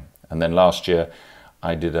thrilling. And then last year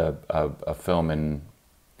I did a film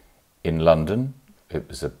in London. It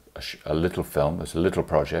was a little film, it was a little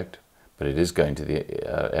project, but it is going to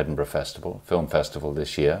the Edinburgh Film Festival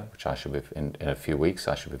this year, which I should be in a few weeks.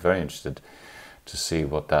 I should be very interested to see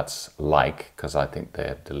what that's like, because I think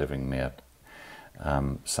they're delivering me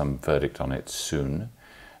some verdict on it soon.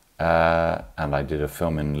 And I did a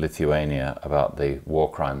film in Lithuania about the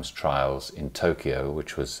war crimes trials in Tokyo,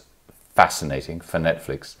 which was fascinating for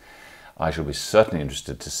Netflix. I shall be certainly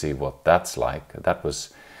interested to see what that's like. That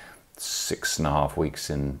was 6.5 weeks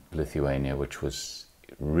in Lithuania, which was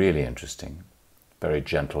really interesting. Very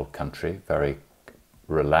gentle country, very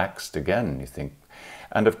relaxed again, you think.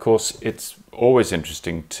 And of course, it's always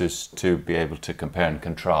interesting to be able to compare and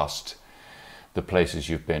contrast the places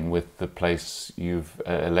you've been with the place you've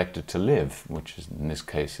elected to live, which is, in this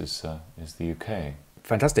case is the UK.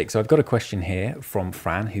 Fantastic. So I've got a question here from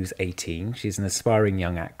Fran, who's 18. She's an aspiring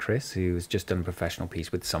young actress who's just done a professional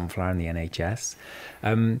piece with Sunflower in the NHS.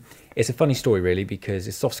 It's a funny story, really, because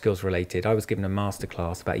it's soft skills related. I was given a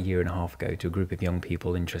masterclass about 1.5 years ago to a group of young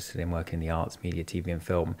people interested in working in the arts, media, TV and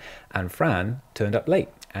film. And Fran turned up late,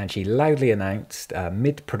 and she loudly announced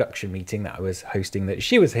mid-production meeting that I was hosting that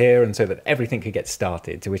she was here, and so that everything could get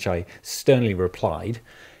started, to which I sternly replied,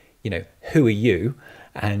 who are you?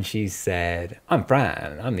 And she said, I'm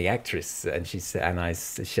Fran, I'm the actress. And she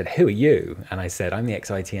said, who are you? And I said, I'm the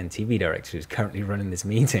ex-ITN TV director who's currently running this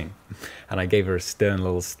meeting. And I gave her a stern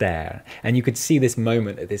little stare. And you could see this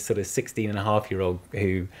moment of this sort of 16-and-a-half-year-old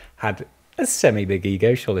who had a semi-big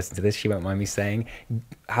ego. She'll listen to this, she won't mind me saying,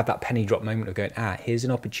 had that penny drop moment of going, here's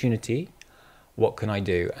an opportunity. What can I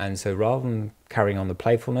do? And so rather than carrying on the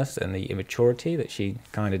playfulness and the immaturity that she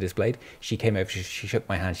kind of displayed, she came over, she shook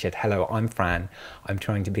my hand, she said, hello, I'm Fran, I'm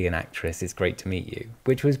trying to be an actress, it's great to meet you,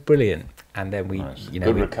 which was brilliant. And then nice.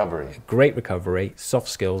 Good recovery. Great recovery, soft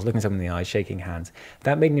skills, looking someone in the eyes, shaking hands.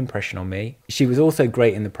 That made an impression on me. She was also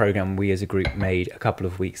great in the program we as a group made a couple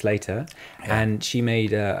of weeks later, and she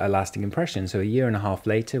made a lasting impression. So 1.5 years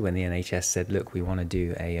later, when the NHS said, look, we want to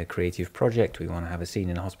do a creative project, we want to have a scene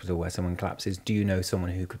in a hospital where someone collapses, do you know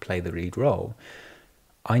someone who could play the lead role?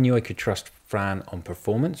 I knew I could trust Fran on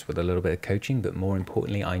performance with a little bit of coaching, but more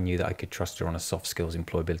importantly, I knew that I could trust her on a soft skills,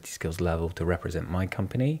 employability skills level to represent my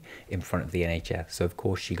company in front of the NHS. So of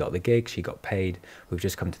course she got the gig, she got paid. We've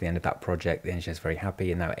just come to the end of that project. The NHS is very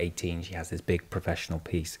happy, and now at 18, she has this big professional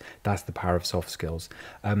piece. That's the power of soft skills.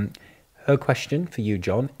 Her question for you,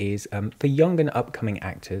 John, is for young and upcoming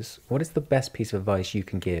actors, what is the best piece of advice you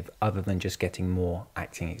can give other than just getting more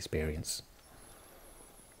acting experience?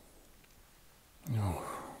 Oh.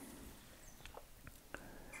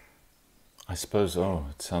 I suppose,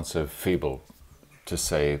 it sounds so feeble to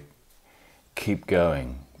say keep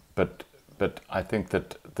going, but I think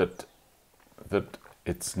that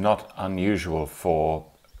it's not unusual for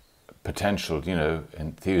potential,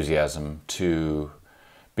 enthusiasm to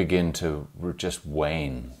begin to just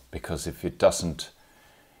wane, because if it doesn't,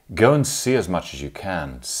 go and see as much as you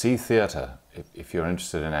can. See theatre. If you're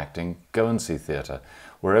interested in acting, go and see theatre.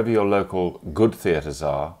 Wherever your local good theatres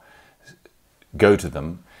are, go to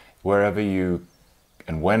them. Wherever you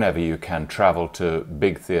and whenever you can travel to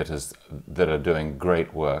big theatres that are doing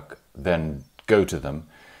great work, then go to them.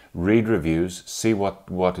 Read reviews, see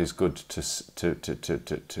what is good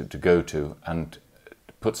to go to, and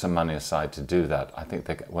put some money aside to do that. I think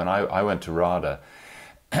that when I went to RADA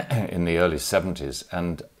in the early 70s,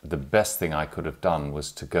 and the best thing I could have done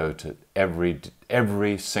was to go to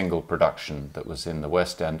every single production that was in the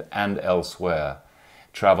West End and elsewhere,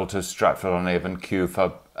 travel to Stratford-on-Avon, queue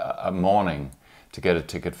for a morning to get a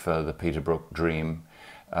ticket for the Peter Brook Dream,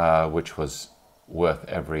 which was worth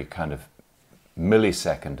every kind of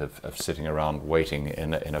millisecond of sitting around waiting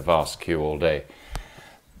in a vast queue all day.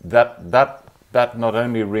 That not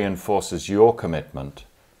only reinforces your commitment,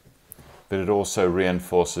 but it also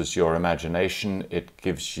reinforces your imagination. It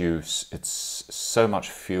gives you, it's so much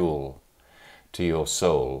fuel to your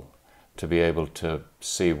soul to be able to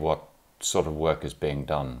see what sort of work is being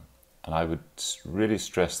done. And I would really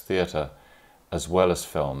stress theatre as well as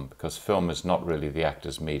film, because film is not really the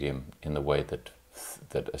actor's medium in the way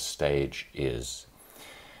that a stage is.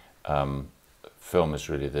 Film is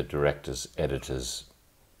really the director's, editor's,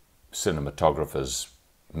 cinematographer's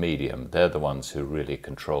medium. They're the ones who really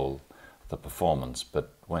control the performance,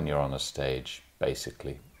 but when you're on a stage,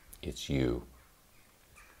 basically, it's you.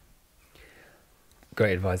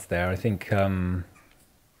 Great advice there. I think,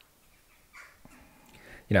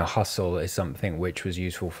 hustle is something which was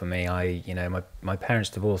useful for me. My parents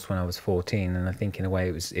divorced when I was 14, and I think in a way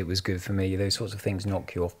it was good for me. Those sorts of things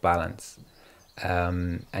knock you off balance,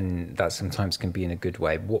 and that sometimes can be in a good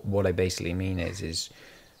way. What I basically mean is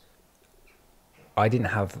I didn't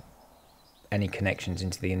have any connections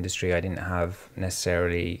into the industry. I didn't have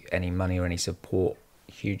necessarily any money or any support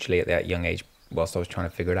hugely at that young age whilst I was trying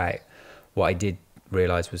to figure it out. What I did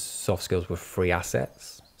realize was soft skills were free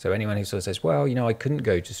assets. So anyone who sort of says, well, I couldn't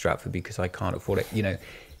go to Stratford because I can't afford it,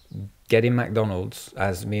 get in McDonald's,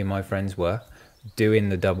 as me and my friends were, doing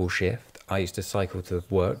the double shift. I used to cycle to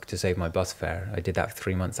work to save my bus fare. I did that for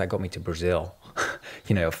 3 months. That got me to Brazil,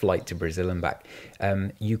 a flight to Brazil and back.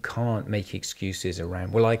 You can't make excuses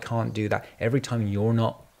around, well, I can't do that. Every time you're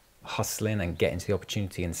not hustling and getting to the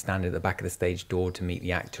opportunity and stand at the back of the stage door to meet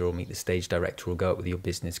the actor or meet the stage director or go out with your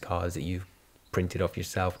business cards that you've printed off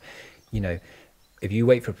yourself, if you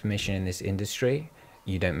wait for permission in this industry,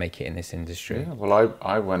 you don't make it in this industry. Yeah, well,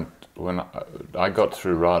 I went, when I got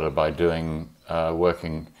through RADA by doing,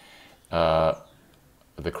 working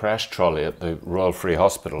the crash trolley at the Royal Free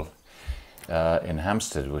Hospital in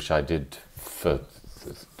Hampstead, which I did for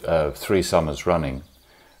 3 summers running.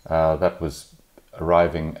 That was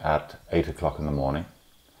arriving at 8 o'clock in the morning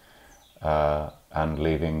and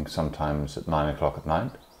leaving sometimes at 9 o'clock at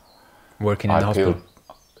night. Working in the hospital?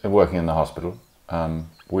 Working in the hospital,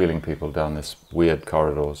 wheeling people down this weird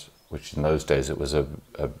corridors, which in those days it was a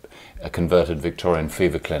converted Victorian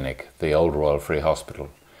fever clinic, the old Royal Free Hospital.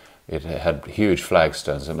 It had huge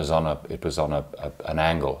flagstones. It was on an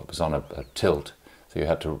angle. It was on a tilt. So you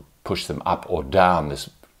had to push them up or down this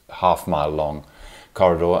half-mile long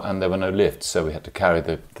corridor, and there were no lifts. So we had to carry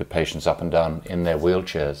the patients up and down in their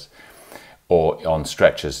wheelchairs or on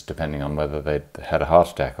stretchers, depending on whether they'd had a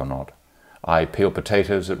heart attack or not. I peel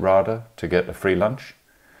potatoes at RADA to get a free lunch.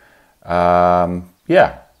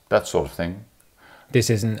 Yeah, that sort of thing. This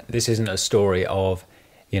isn't a story of,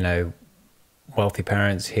 wealthy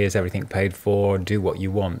parents, here's everything paid for, do what you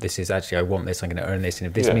want. This is actually, I want this, I'm going to earn this, and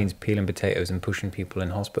if this means peeling potatoes and pushing people in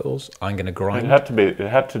hospitals, I'm going to grind. It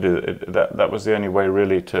had to do it. That was the only way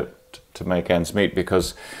really to make ends meet,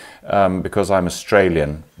 because I'm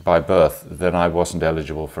Australian by birth, then I wasn't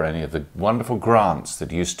eligible for any of the wonderful grants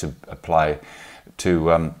that used to apply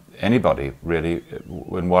to anybody really,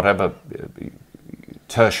 in whatever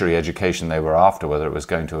tertiary education they were after, whether it was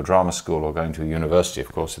going to a drama school or going to a university.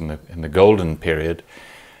 Of course, in the golden period,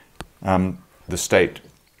 the state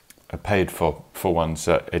paid for one's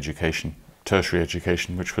education, tertiary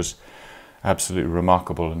education, which was absolutely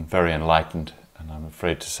remarkable and very enlightened. And I'm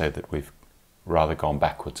afraid to say that we've rather gone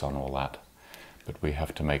backwards on all that, but we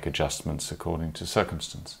have to make adjustments according to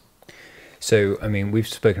circumstance. So, I mean, we've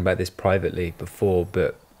spoken about this privately before,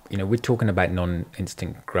 but you know, we're talking about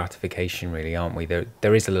non-instant gratification, really, aren't we?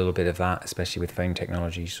 There is a little bit of that, especially with phone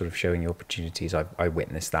technology, sort of showing you opportunities. I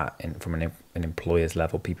witnessed that from an employer's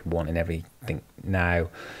level. People wanting everything now.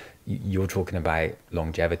 You're talking about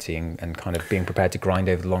longevity and kind of being prepared to grind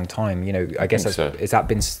over the long time. You know, I guess has that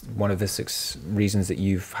been one of the reasons that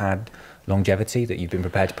you've had longevity, that you've been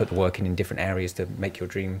prepared to put the work in different areas to make your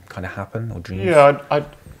dream kind of happen, or dreams? Yeah,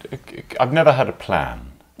 I've never had a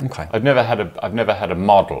plan. Okay. I've never had a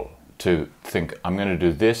model to think, I'm going to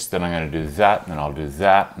do this, then I'm going to do that, and then I'll do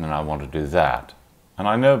that, and then I want to do that. And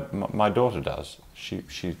I know my daughter does. She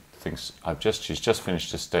thinks she's just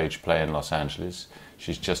finished a stage play in Los Angeles.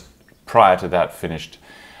 She's just, prior to that, finished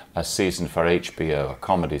a season for HBO, a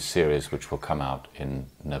comedy series which will come out in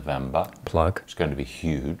November. Plug. It's going to be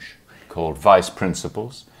huge, called Vice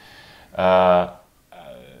Principals.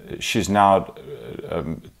 She's now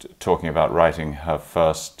talking about writing her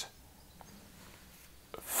first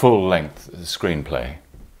full-length screenplay.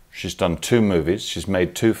 She's done 2 movies. She's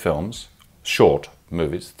made 2 films, short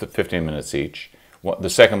movies, 15 minutes each. The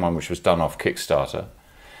second one, which was done off Kickstarter,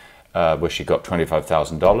 where she got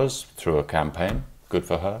 $25,000 through a campaign. Good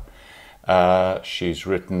for her. She's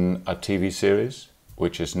written a TV series,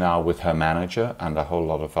 which is now with her manager and a whole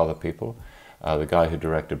lot of other people. The guy who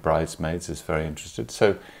directed Bridesmaids is very interested.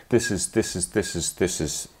 So this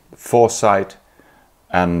is foresight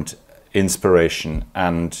and inspiration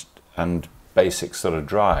and basic sort of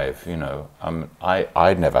drive. You know,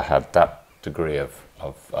 I never had that degree of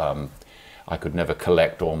I could never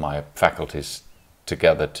collect all my faculties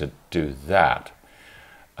together to do that.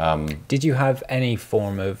 Did you have any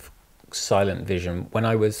form of silent vision? When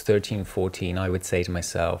I was 13, 14, I would say to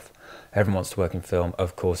myself, everyone wants to work in film,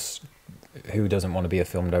 of course. Who doesn't want to be a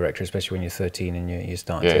film director, especially when you're 13 and you're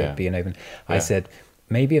starting to be an open. I said,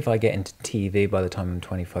 maybe if I get into TV by the time I'm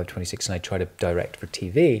 25, 26 and I try to direct for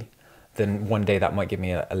TV, then one day that might give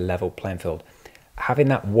me a level playing field. Having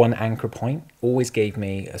that one anchor point always gave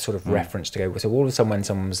me a sort of reference to go. So all of a sudden when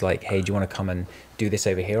someone was like, hey, do you want to come and do this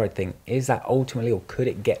over here? I'd think, is that ultimately, or could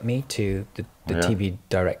it get me to the TV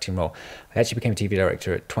directing role? I actually became a TV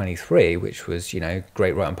director at 23, which was, you know,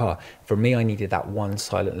 great, right on par. For me, I needed that one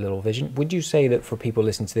silent little vision. Would you say that for people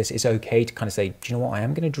listening to this, it's okay to kind of say, do you know what, I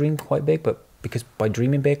am going to dream quite big, but because by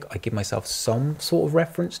dreaming big, I give myself some sort of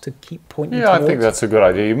reference to keep pointing towards? I think that's a good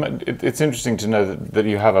idea. It's interesting to know that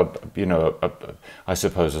you have I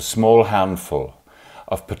suppose, a small handful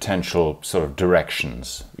of potential sort of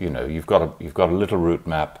directions. You know, you've got a little route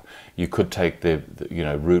map. You could take the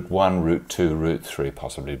route 1, route 2, route 3,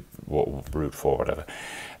 possibly route 4, whatever.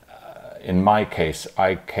 In my case,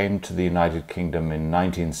 I came to the United Kingdom in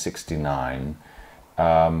 1969.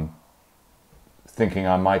 Thinking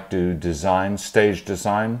I might do design, stage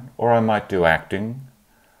design, or I might do acting.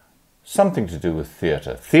 Something to do with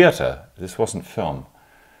theatre. Theatre, this wasn't film.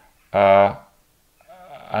 And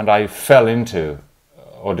I fell into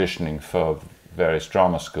auditioning for various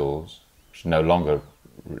drama schools, which is no longer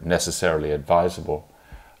necessarily advisable.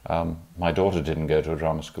 My daughter didn't go to a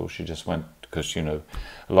drama school, she just went because, you know,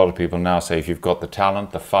 a lot of people now say if you've got the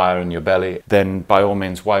talent, the fire in your belly, then by all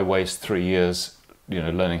means, why waste 3 years, you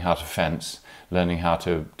know, learning how to fence, learning how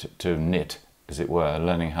to knit, as it were,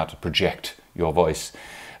 learning how to project your voice,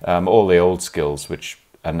 all the old skills which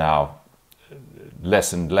are now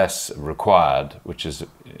less and less required, which is,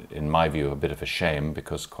 in my view, a bit of a shame,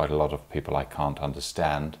 because quite a lot of people I can't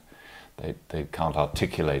understand. They can't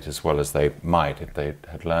articulate as well as they might. If they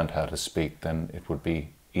had learned how to speak, then it would be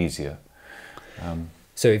easier.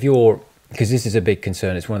 So if you're, because this is a big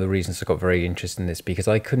concern, it's one of the reasons I got very interested in this, because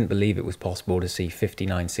I couldn't believe it was possible to see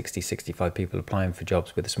 59, 60, 65 people applying for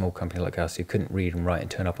jobs with a small company like us who couldn't read and write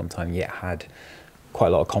and turn up on time, yet had quite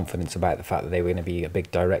a lot of confidence about the fact that they were going to be a big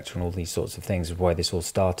director and all these sorts of things, is why this all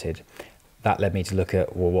started. That led me to look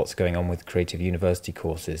at, well, what's going on with creative university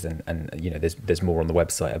courses, and you know, there's more on the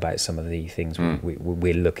website about some of the things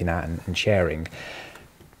we're looking at and sharing.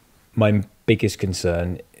 My biggest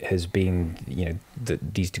concern has been, you know,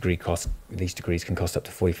 that these degrees can cost up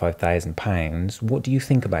to £45,000. What do you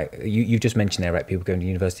think about? You just mentioned there about people going to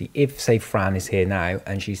university. If, say, Fran is here now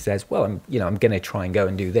and she says, well, I'm going to try and go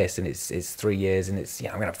and do this, and it's 3 years, and it's, you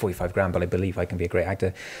know, I'm going to have 45 grand, but I believe I can be a great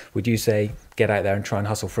actor. Would you say get out there and try and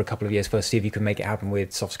hustle for a couple of years first, see if you can make it happen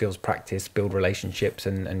with soft skills practice, build relationships,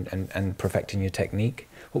 and perfecting your technique?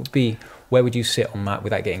 What would be, where would you sit on that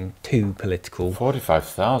without getting too political?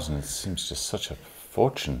 45,000, it seems just such a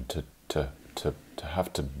fortune to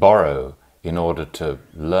have to borrow in order to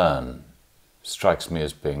learn. Strikes me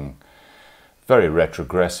as being very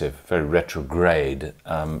retrogressive, very retrograde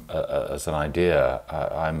as an idea.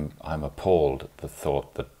 I'm appalled at the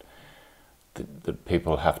thought that that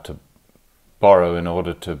people have to borrow in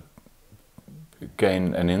order to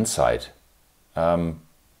gain an insight.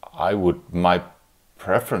 My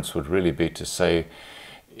preference would really be to say,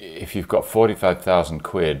 if you've got 45,000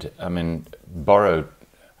 quid, I mean, borrow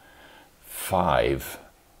 5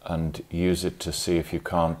 and use it to see if you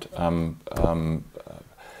can't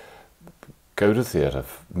go to theatre.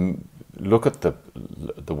 Look at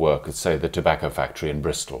the work at, say, the tobacco factory in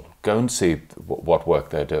Bristol. Go and see what work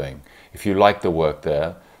they're doing. If you like the work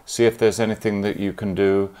there, see if there's anything that you can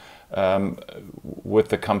do with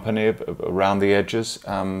the company around the edges.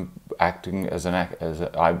 Acting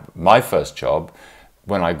my first job,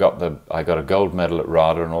 when I got a gold medal at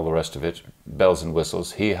RADA and all the rest of it, bells and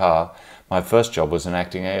whistles, hee-ha. My first job was an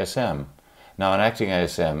acting ASM. Now, an acting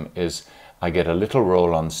ASM is I get a little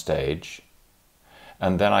role on stage,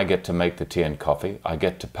 and then I get to make the tea and coffee. I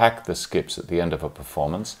get to pack the skips at the end of a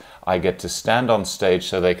performance. I get to stand on stage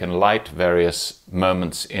so they can light various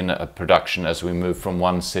moments in a production as we move from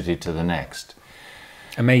one city to the next.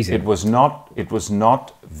 Amazing. It was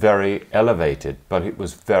not very elevated, but it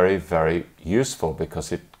was very, very useful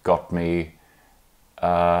because it got me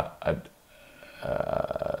a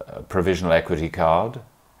provisional equity card.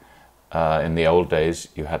 In the old days,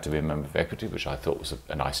 you had to be a member of Equity, which I thought was,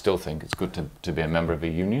 and I still think it's good to be a member of a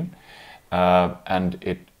union. And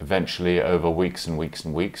it eventually, over weeks and weeks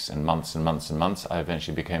and weeks and months and months and months, I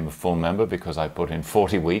eventually became a full member because I put in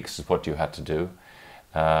 40 weeks is what you had to do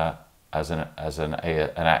as a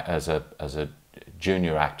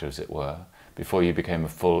junior actor, as it were, before you became a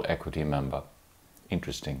full Equity member.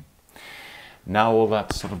 Interesting. Now all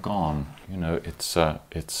that's sort of gone. You know, it's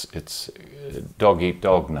dog eat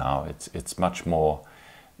dog now. It's much more.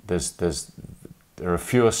 There are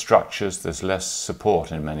fewer structures. There's less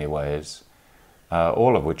support in many ways.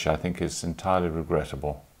 All of which I think is entirely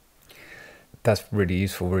regrettable. That's really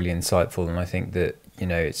useful, really insightful, and I think that, you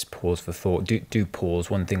know, it's pause for thought. Do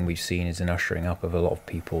pause. One thing we've seen is an ushering up of a lot of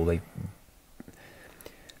people.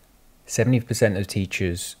 70% of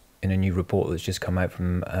teachers, in a new report that's just come out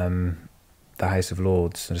from the House of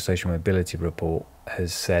Lords, the social mobility report,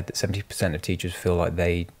 has said that 70% of teachers feel like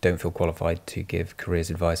they don't feel qualified to give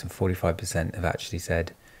careers advice, and 45% have actually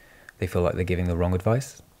said they feel like they're giving the wrong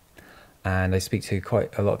advice. And I speak to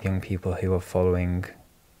quite a lot of young people who are following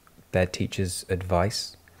their teachers'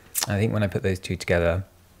 advice. And I think when I put those two together,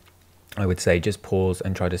 I would say just pause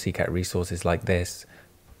and try to seek out resources like this,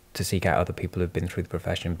 to seek out other people who've been through the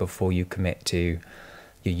profession before you commit to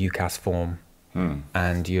your UCAS form.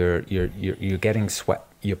 And you're getting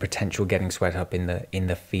your potential getting swept up in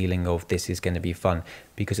the feeling of this is going to be fun.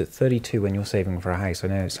 Because at 32, when you're saving for a house, I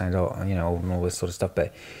know it sounds old and all this sort of stuff,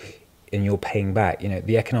 but and you're paying back,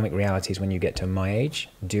 the economic realities when you get to my age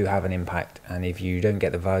do have an impact. And if you don't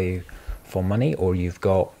get the value for money, or you've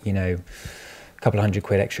got a couple of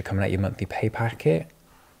 £100 extra coming out your monthly pay packet,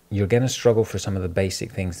 you're going to struggle for some of the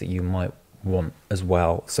basic things that you might want as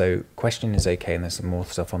well. So question is okay, and there's some more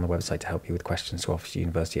stuff on the website to help you with questions to Oxford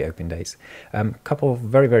University open dates. Couple of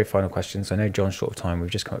very, very final questions. I know John's short of time. We've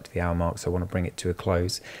just come up to the hour mark, so I want to bring it to a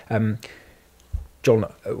close.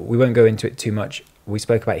 John, we won't go into it too much. We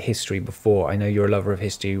spoke about history before. I know you're a lover of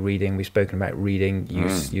history, reading. We've spoken about reading.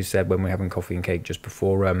 You said when we were having coffee and cake just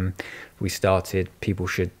before we started, people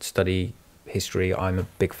should study history. I'm a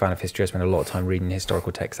big fan of history. I spend a lot of time reading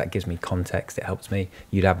historical texts. That gives me context. It helps me.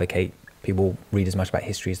 You'd advocate people read as much about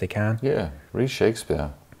history as they can? Yeah, read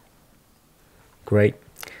Shakespeare. Great.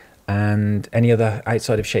 And any other,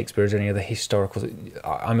 outside of Shakespeare, is there any other historical?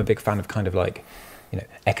 I'm a big fan of kind of like,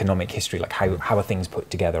 economic history, like how are things put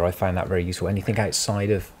together. I find that very useful. Anything outside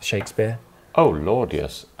of Shakespeare? Oh Lord,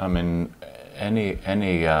 yes. I mean, any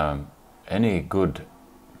good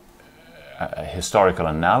historical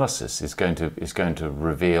analysis is going to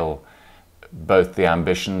reveal both the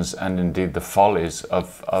ambitions and indeed the follies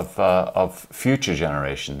of future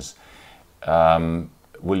generations.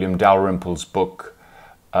 William Dalrymple's book,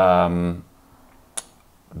 The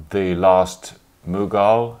Last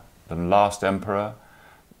Mughal, The Last Emperor,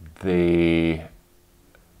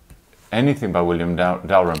 anything by William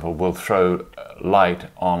Dalrymple will throw light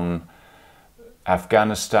on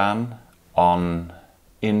Afghanistan, on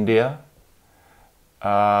India.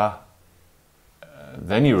 Then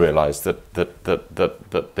you realise that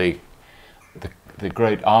the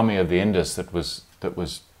great army of the Indus that was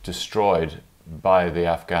destroyed by the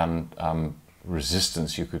Afghan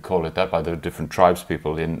resistance, you could call it that, by the different tribes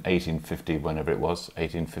people in 1850, whenever it was,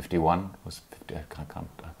 1851 was 50, I can't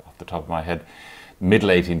off the top of my head, middle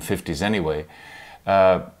 1850s anyway.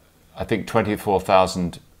 I think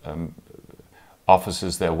 24,000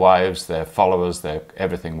 officers, their wives, their followers, their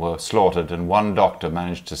everything were slaughtered, and one doctor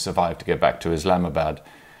managed to survive to get back to Islamabad.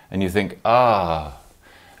 And you think,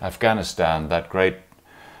 Afghanistan, that great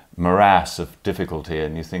morass of difficulty,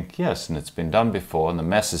 and you think, yes, and it's been done before, and the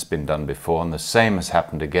mess has been done before, and the same has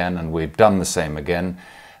happened again, and we've done the same again.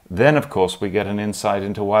 Then, of course, we get an insight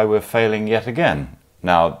into why we're failing yet again.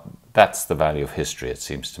 Now, that's the value of history, it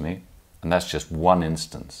seems to me, and that's just one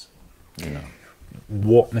instance, you know.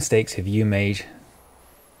 What mistakes have you made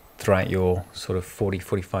throughout your sort of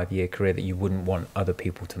 45-year career that you wouldn't want other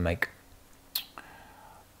people to make?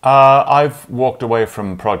 I've walked away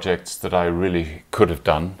from projects that I really could have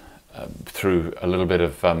done through a little bit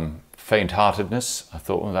of faint-heartedness. I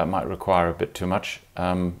thought, well, that might require a bit too much.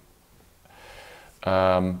 I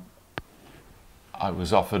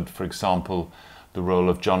was offered, for example, the role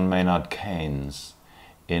of John Maynard Keynes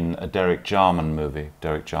in a Derek Jarman movie.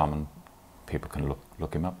 Derek Jarman, people can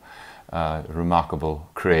look him up. A remarkable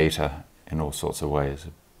creator in all sorts of ways.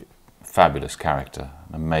 A fabulous character,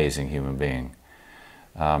 an amazing human being.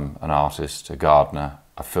 An artist, a gardener,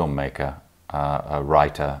 a filmmaker, a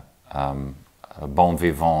writer, a bon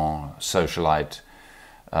vivant, socialite,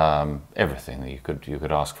 everything that you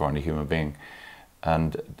could ask for in a human being.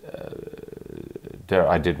 And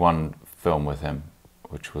I did one film with him,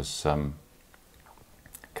 which was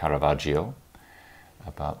Caravaggio,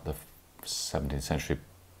 about the 17th century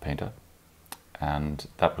painter, and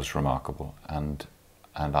that was remarkable. And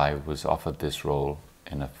I was offered this role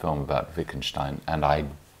in a film about Wittgenstein, and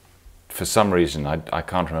for some reason, I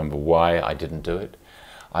can't remember why I didn't do it.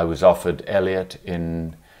 I was offered Eliot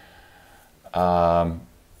in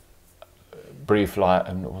Brief Life,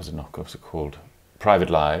 what was it called? Private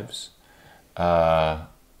Lives, with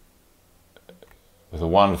a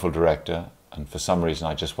wonderful director, and for some reason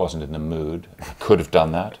I just wasn't in the mood. I could have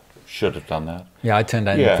done that, should have done that. Yeah, I turn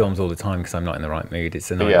down the films all the time because I'm not in the right mood. It's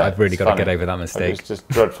annoying. I've really got to get over that mistake. It's just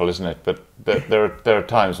dreadful, isn't it? But there are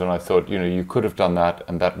times when I thought, you could have done that,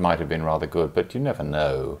 and that might have been rather good, but you never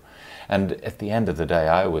know. And at the end of the day,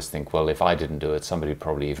 I always think, well, if I didn't do it, somebody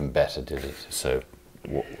probably even better did it. So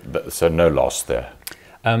no loss there.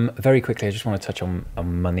 Very quickly, I just want to touch on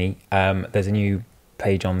money. There's a new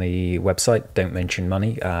page on the website, Don't Mention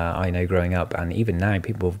Money. I know growing up, and even now,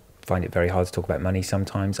 people find it very hard to talk about money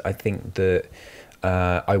sometimes. I think that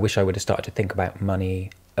I wish I would have started to think about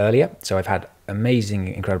money earlier. So I've had amazing,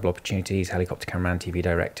 incredible opportunities, helicopter cameraman, TV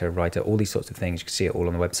director, writer, all these sorts of things. You can see it all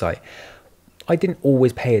on the website. I didn't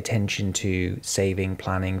always pay attention to saving,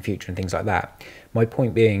 planning, future and things like that. My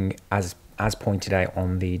point being, as pointed out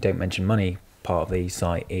on the Don't Mention Money part of the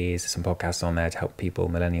site, is some podcasts on there to help people,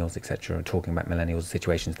 millennials, etc., talking about millennials,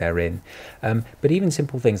 situations they're in. But even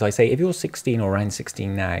simple things, I say, if you're 16 or around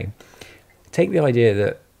 16 now, take the idea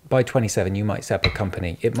that by 27 you might set up a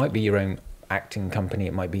company. It might be your own acting company,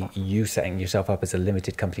 it might be you setting yourself up as a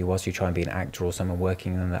limited company whilst you try and be an actor or someone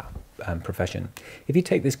working in that profession. If you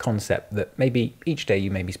take this concept that maybe each day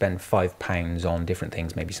you maybe spend £5 on different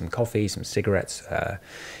things, maybe some coffee, some cigarettes,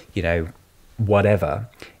 whatever.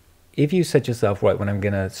 If you said to yourself, right, when I'm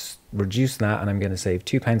going to reduce that and I'm going to save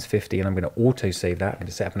 £2.50 and I'm going to auto save that, I'm going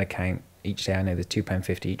to set up an account each day, I know there's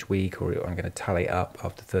 £2.50 each week, or I'm going to tally it up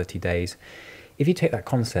after 30 days. If you take that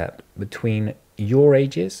concept between your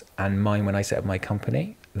ages and mine when I set up my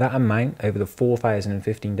company, that amount over the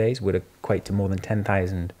 4,015 days would equate to more than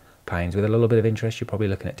 £10,000. With a little bit of interest, you're probably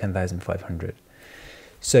looking at 10,500.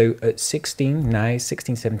 So at 16,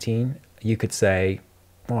 17, you could say,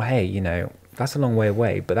 well, hey, that's a long way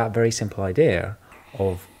away, but that very simple idea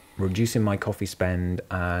of reducing my coffee spend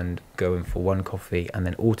and going for one coffee and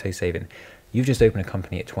then auto saving, you've just opened a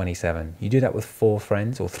company at 27. You do that with 4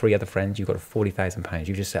 friends or 3 other friends, you've got £40,000.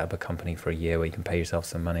 You've just set up a company for a year where you can pay yourself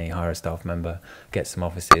some money, hire a staff member, get some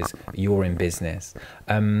offices, you're in business.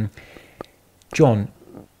 John,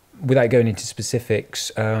 without going into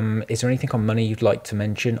specifics, is there anything on money you'd like to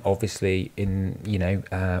mention? Obviously,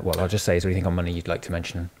 I'll just say, is there anything on money you'd like to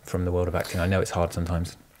mention from the world of acting? I know it's hard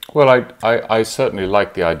sometimes. Well, I certainly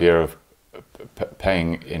like the idea of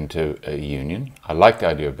paying into a union. I like the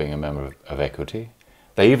idea of being a member of Equity.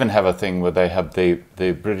 They even have a thing where they have the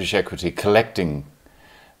British Equity collecting,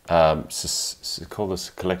 call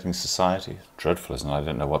this collecting society. Dreadful, isn't it? I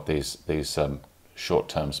don't know what these short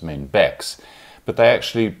terms mean, BECs. But they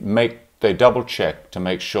actually they double check to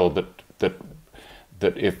make sure that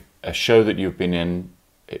if a show that you've been in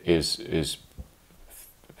is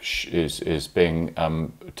being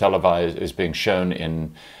televised, is being shown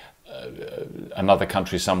in another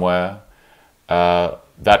country somewhere,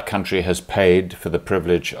 that country has paid for the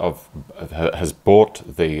privilege has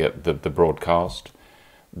bought the broadcast.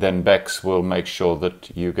 then Bex will make sure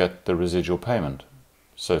that you get the residual payment.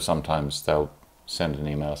 So sometimes they'll send an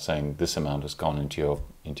email saying this amount has gone into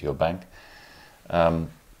your bank.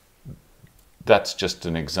 That's just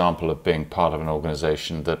an example of being part of an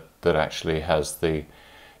organisation that actually has the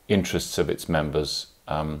interests of its members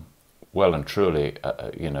well and truly,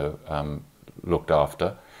 looked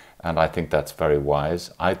after, and I think that's very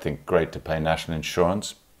wise. I think great to pay national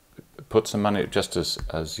insurance. Put some money, just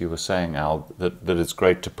as you were saying, Al, that it's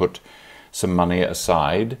great to put some money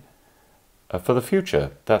aside for the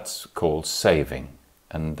future. That's called saving,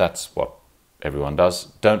 and that's what everyone does.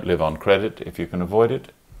 Don't live on credit if you can avoid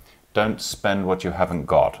it. Don't spend what you haven't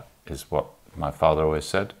got, is what my father always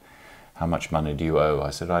said. How much money do you owe?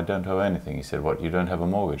 I said, I don't owe anything. He said, what, you don't have a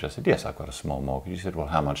mortgage? I said, yes, I've got a small mortgage. He said, well,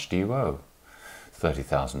 how much do you owe?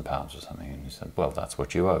 £30,000 or something. And he said, well, that's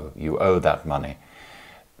what you owe. You owe that money.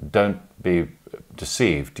 Don't be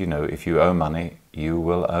deceived. You know, if you owe money, you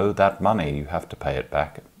will owe that money. You have to pay it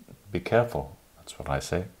back. Be careful. That's what I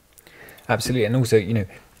say. Absolutely. And also, you know,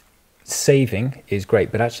 saving is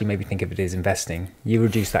great, but actually maybe think of it as investing. You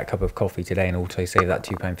reduce that cup of coffee today and also save that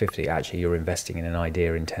 £2.50. Actually, you're investing in an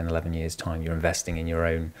idea in 10, 11 years' time. You're investing in your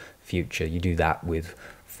own future. You do that with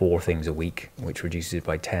 4 things a week, which reduces it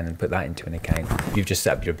by 10, and put that into an account. You've just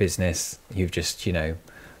set up your business. You've just, you know,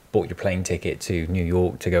 bought your plane ticket to New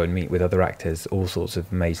York to go and meet with other actors, all sorts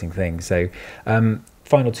of amazing things. So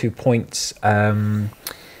final 2 points.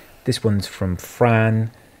 This one's from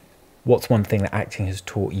Fran. What's one thing that acting has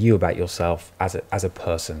taught you about yourself as a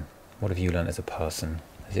person? What have you learned as a person?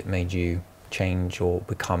 Has it made you change or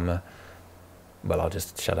become well, I'll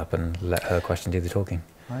just shut up and let her question do the talking.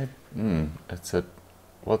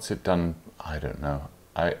 What's it done? I don't know.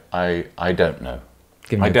 I don't know.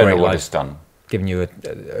 I don't know what it's done. Given you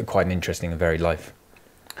quite an interesting and varied life.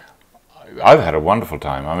 I've had a wonderful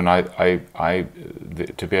time. I mean,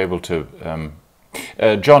 to be able to.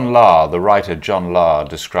 John Lahr, the writer John Lahr,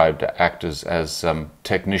 described actors as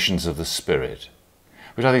technicians of the spirit,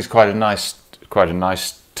 which I think is quite a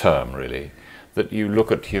nice term, really. That you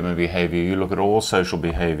look at human behaviour, you look at all social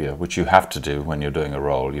behaviour, which you have to do when you're doing a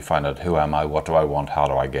role. You find out who am I, what do I want, how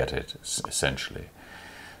do I get it, essentially.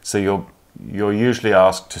 So you're usually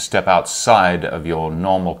asked to step outside of your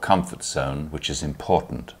normal comfort zone, which is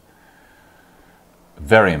important,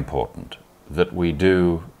 very important, that we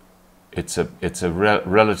do. It's a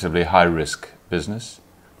relatively high risk business.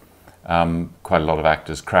 Quite a lot of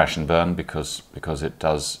actors crash and burn because it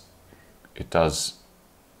does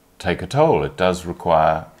take a toll. It does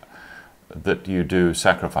require that you do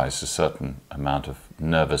sacrifice a certain amount of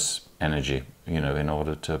nervous energy, you know, in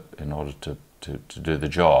order to do the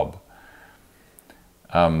job.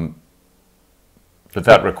 But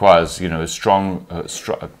that requires, you know,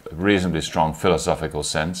 a reasonably strong philosophical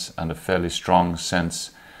sense and a fairly strong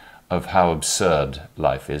sense of how absurd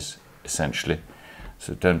life is, essentially.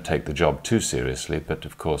 So don't take the job too seriously, but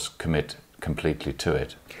of course commit completely to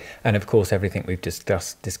it. And of course everything we've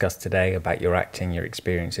discussed today about your acting, your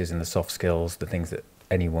experiences and the soft skills, the things that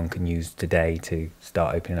anyone can use today to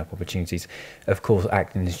start opening up opportunities. Of course,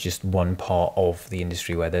 acting is just one part of the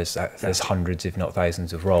industry where there's hundreds, if not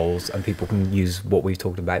thousands, of roles, and people can use what we've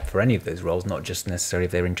talked about for any of those roles, not just necessarily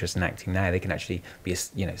if they're interested in acting now. They can actually be a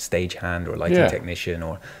stagehand or a lighting technician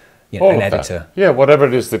or an editor. Yeah, whatever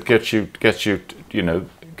it is that gets you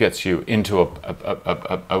into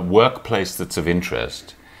a workplace that's of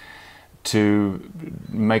interest, to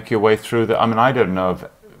make your way through the. I mean, I don't know of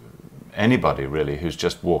anybody really who's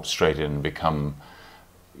just walked straight in and become,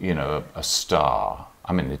 you know, a star.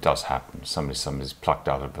 I mean, it does happen. Somebody's plucked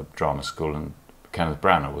out of a drama school, and Kenneth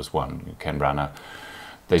Branagh was one. Ken Branagh.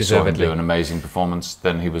 They saw him do an amazing performance.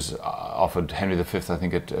 Then he was offered Henry V, I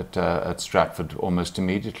think, at Stratford almost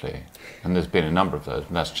immediately. And there's been a number of those.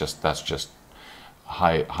 And that's just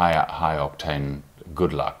high octane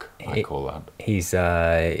good luck. I call that. He's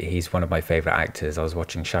one of my favourite actors. I was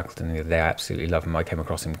watching Shackleton the other day. I absolutely love him. I came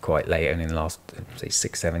across him quite late, only in the last, say,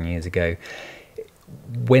 6-7 years ago.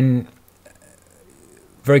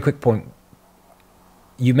 Very quick point.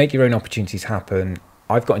 You make your own opportunities happen.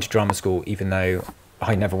 I've got into drama school even though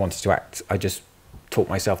I never wanted to act. I just taught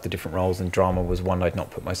myself the different roles, and drama was one I'd not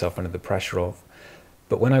put myself under the pressure of.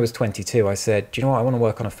 But when I was 22, I said, do you know what? I want to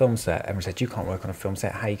work on a film set. Everyone said, you can't work on a film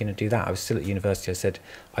set. How are you going to do that? I was still at university. I said,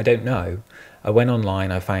 I don't know. I went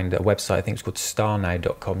online. I found a website. I think it's called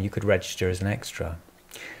starnow.com. You could register as an extra.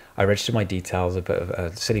 I registered my details. I put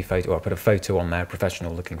a silly photo. I put a photo on there,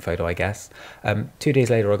 professional looking photo, I guess. 2 days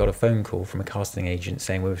later, I got a phone call from a casting agent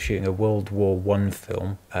saying we were shooting a World War I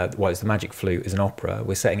film. It's The Magic Flute, is an opera.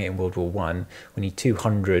 We're setting it in World War I. We need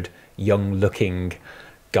 200 young looking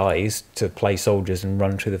guys to play soldiers and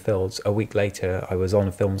run through the fields. A week later, I was on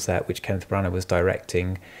a film set which Kenneth Branagh was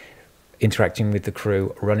directing, interacting with the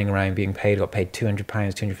crew, running around, being paid. Got paid £200,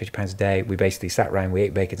 £250 a day. We basically sat around, we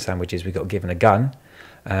ate bacon sandwiches, we got given a gun.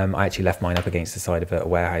 I actually left mine up against the side of a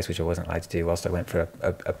warehouse, which I wasn't allowed to do, whilst I went for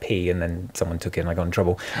a pee, and then someone took it and I got in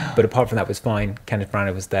trouble. But apart from that, it was fine. Kenneth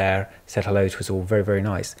Branagh was there, said hello, it was all very, very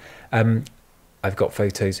nice. I've got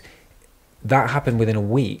photos. That happened within a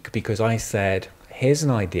week because I said, here's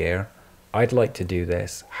an idea, I'd like to do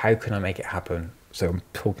this, how can I make it happen? So I'm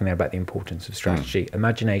talking there about the importance of strategy,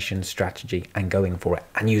 imagination, strategy, and going for it,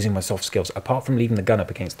 and using my soft skills. Apart from leaving the gun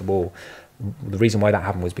up against the wall, the reason why that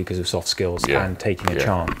happened was because of soft skills and taking a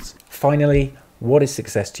chance. Finally, what is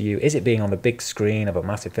success to you? Is it being on the big screen of a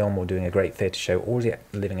massive film or doing a great theatre show, or is it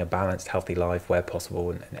living a balanced, healthy life where possible,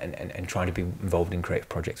 and trying to be involved in creative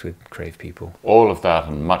projects with creative people? All of that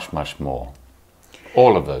and much, much more.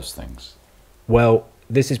 All of those things. Well,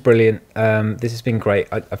 this is brilliant. This has been great.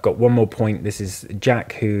 I've got one more point. This is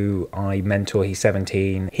Jack, who I mentor. He's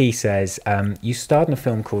 17. He says, you starred in a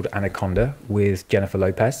film called Anaconda with Jennifer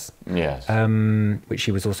Lopez. Yes. Which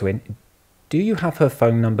she was also in. Do you have her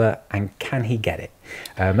phone number, and can he get it?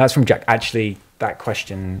 That's from Jack. Actually, that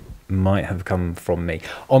question might have come from me.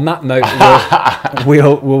 On that note,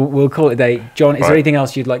 we'll call it a day. John, is there anything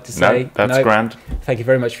else you'd like to say? No, that's grand. Thank you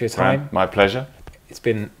very much for your time. My pleasure. It's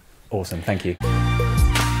been awesome. Thank you.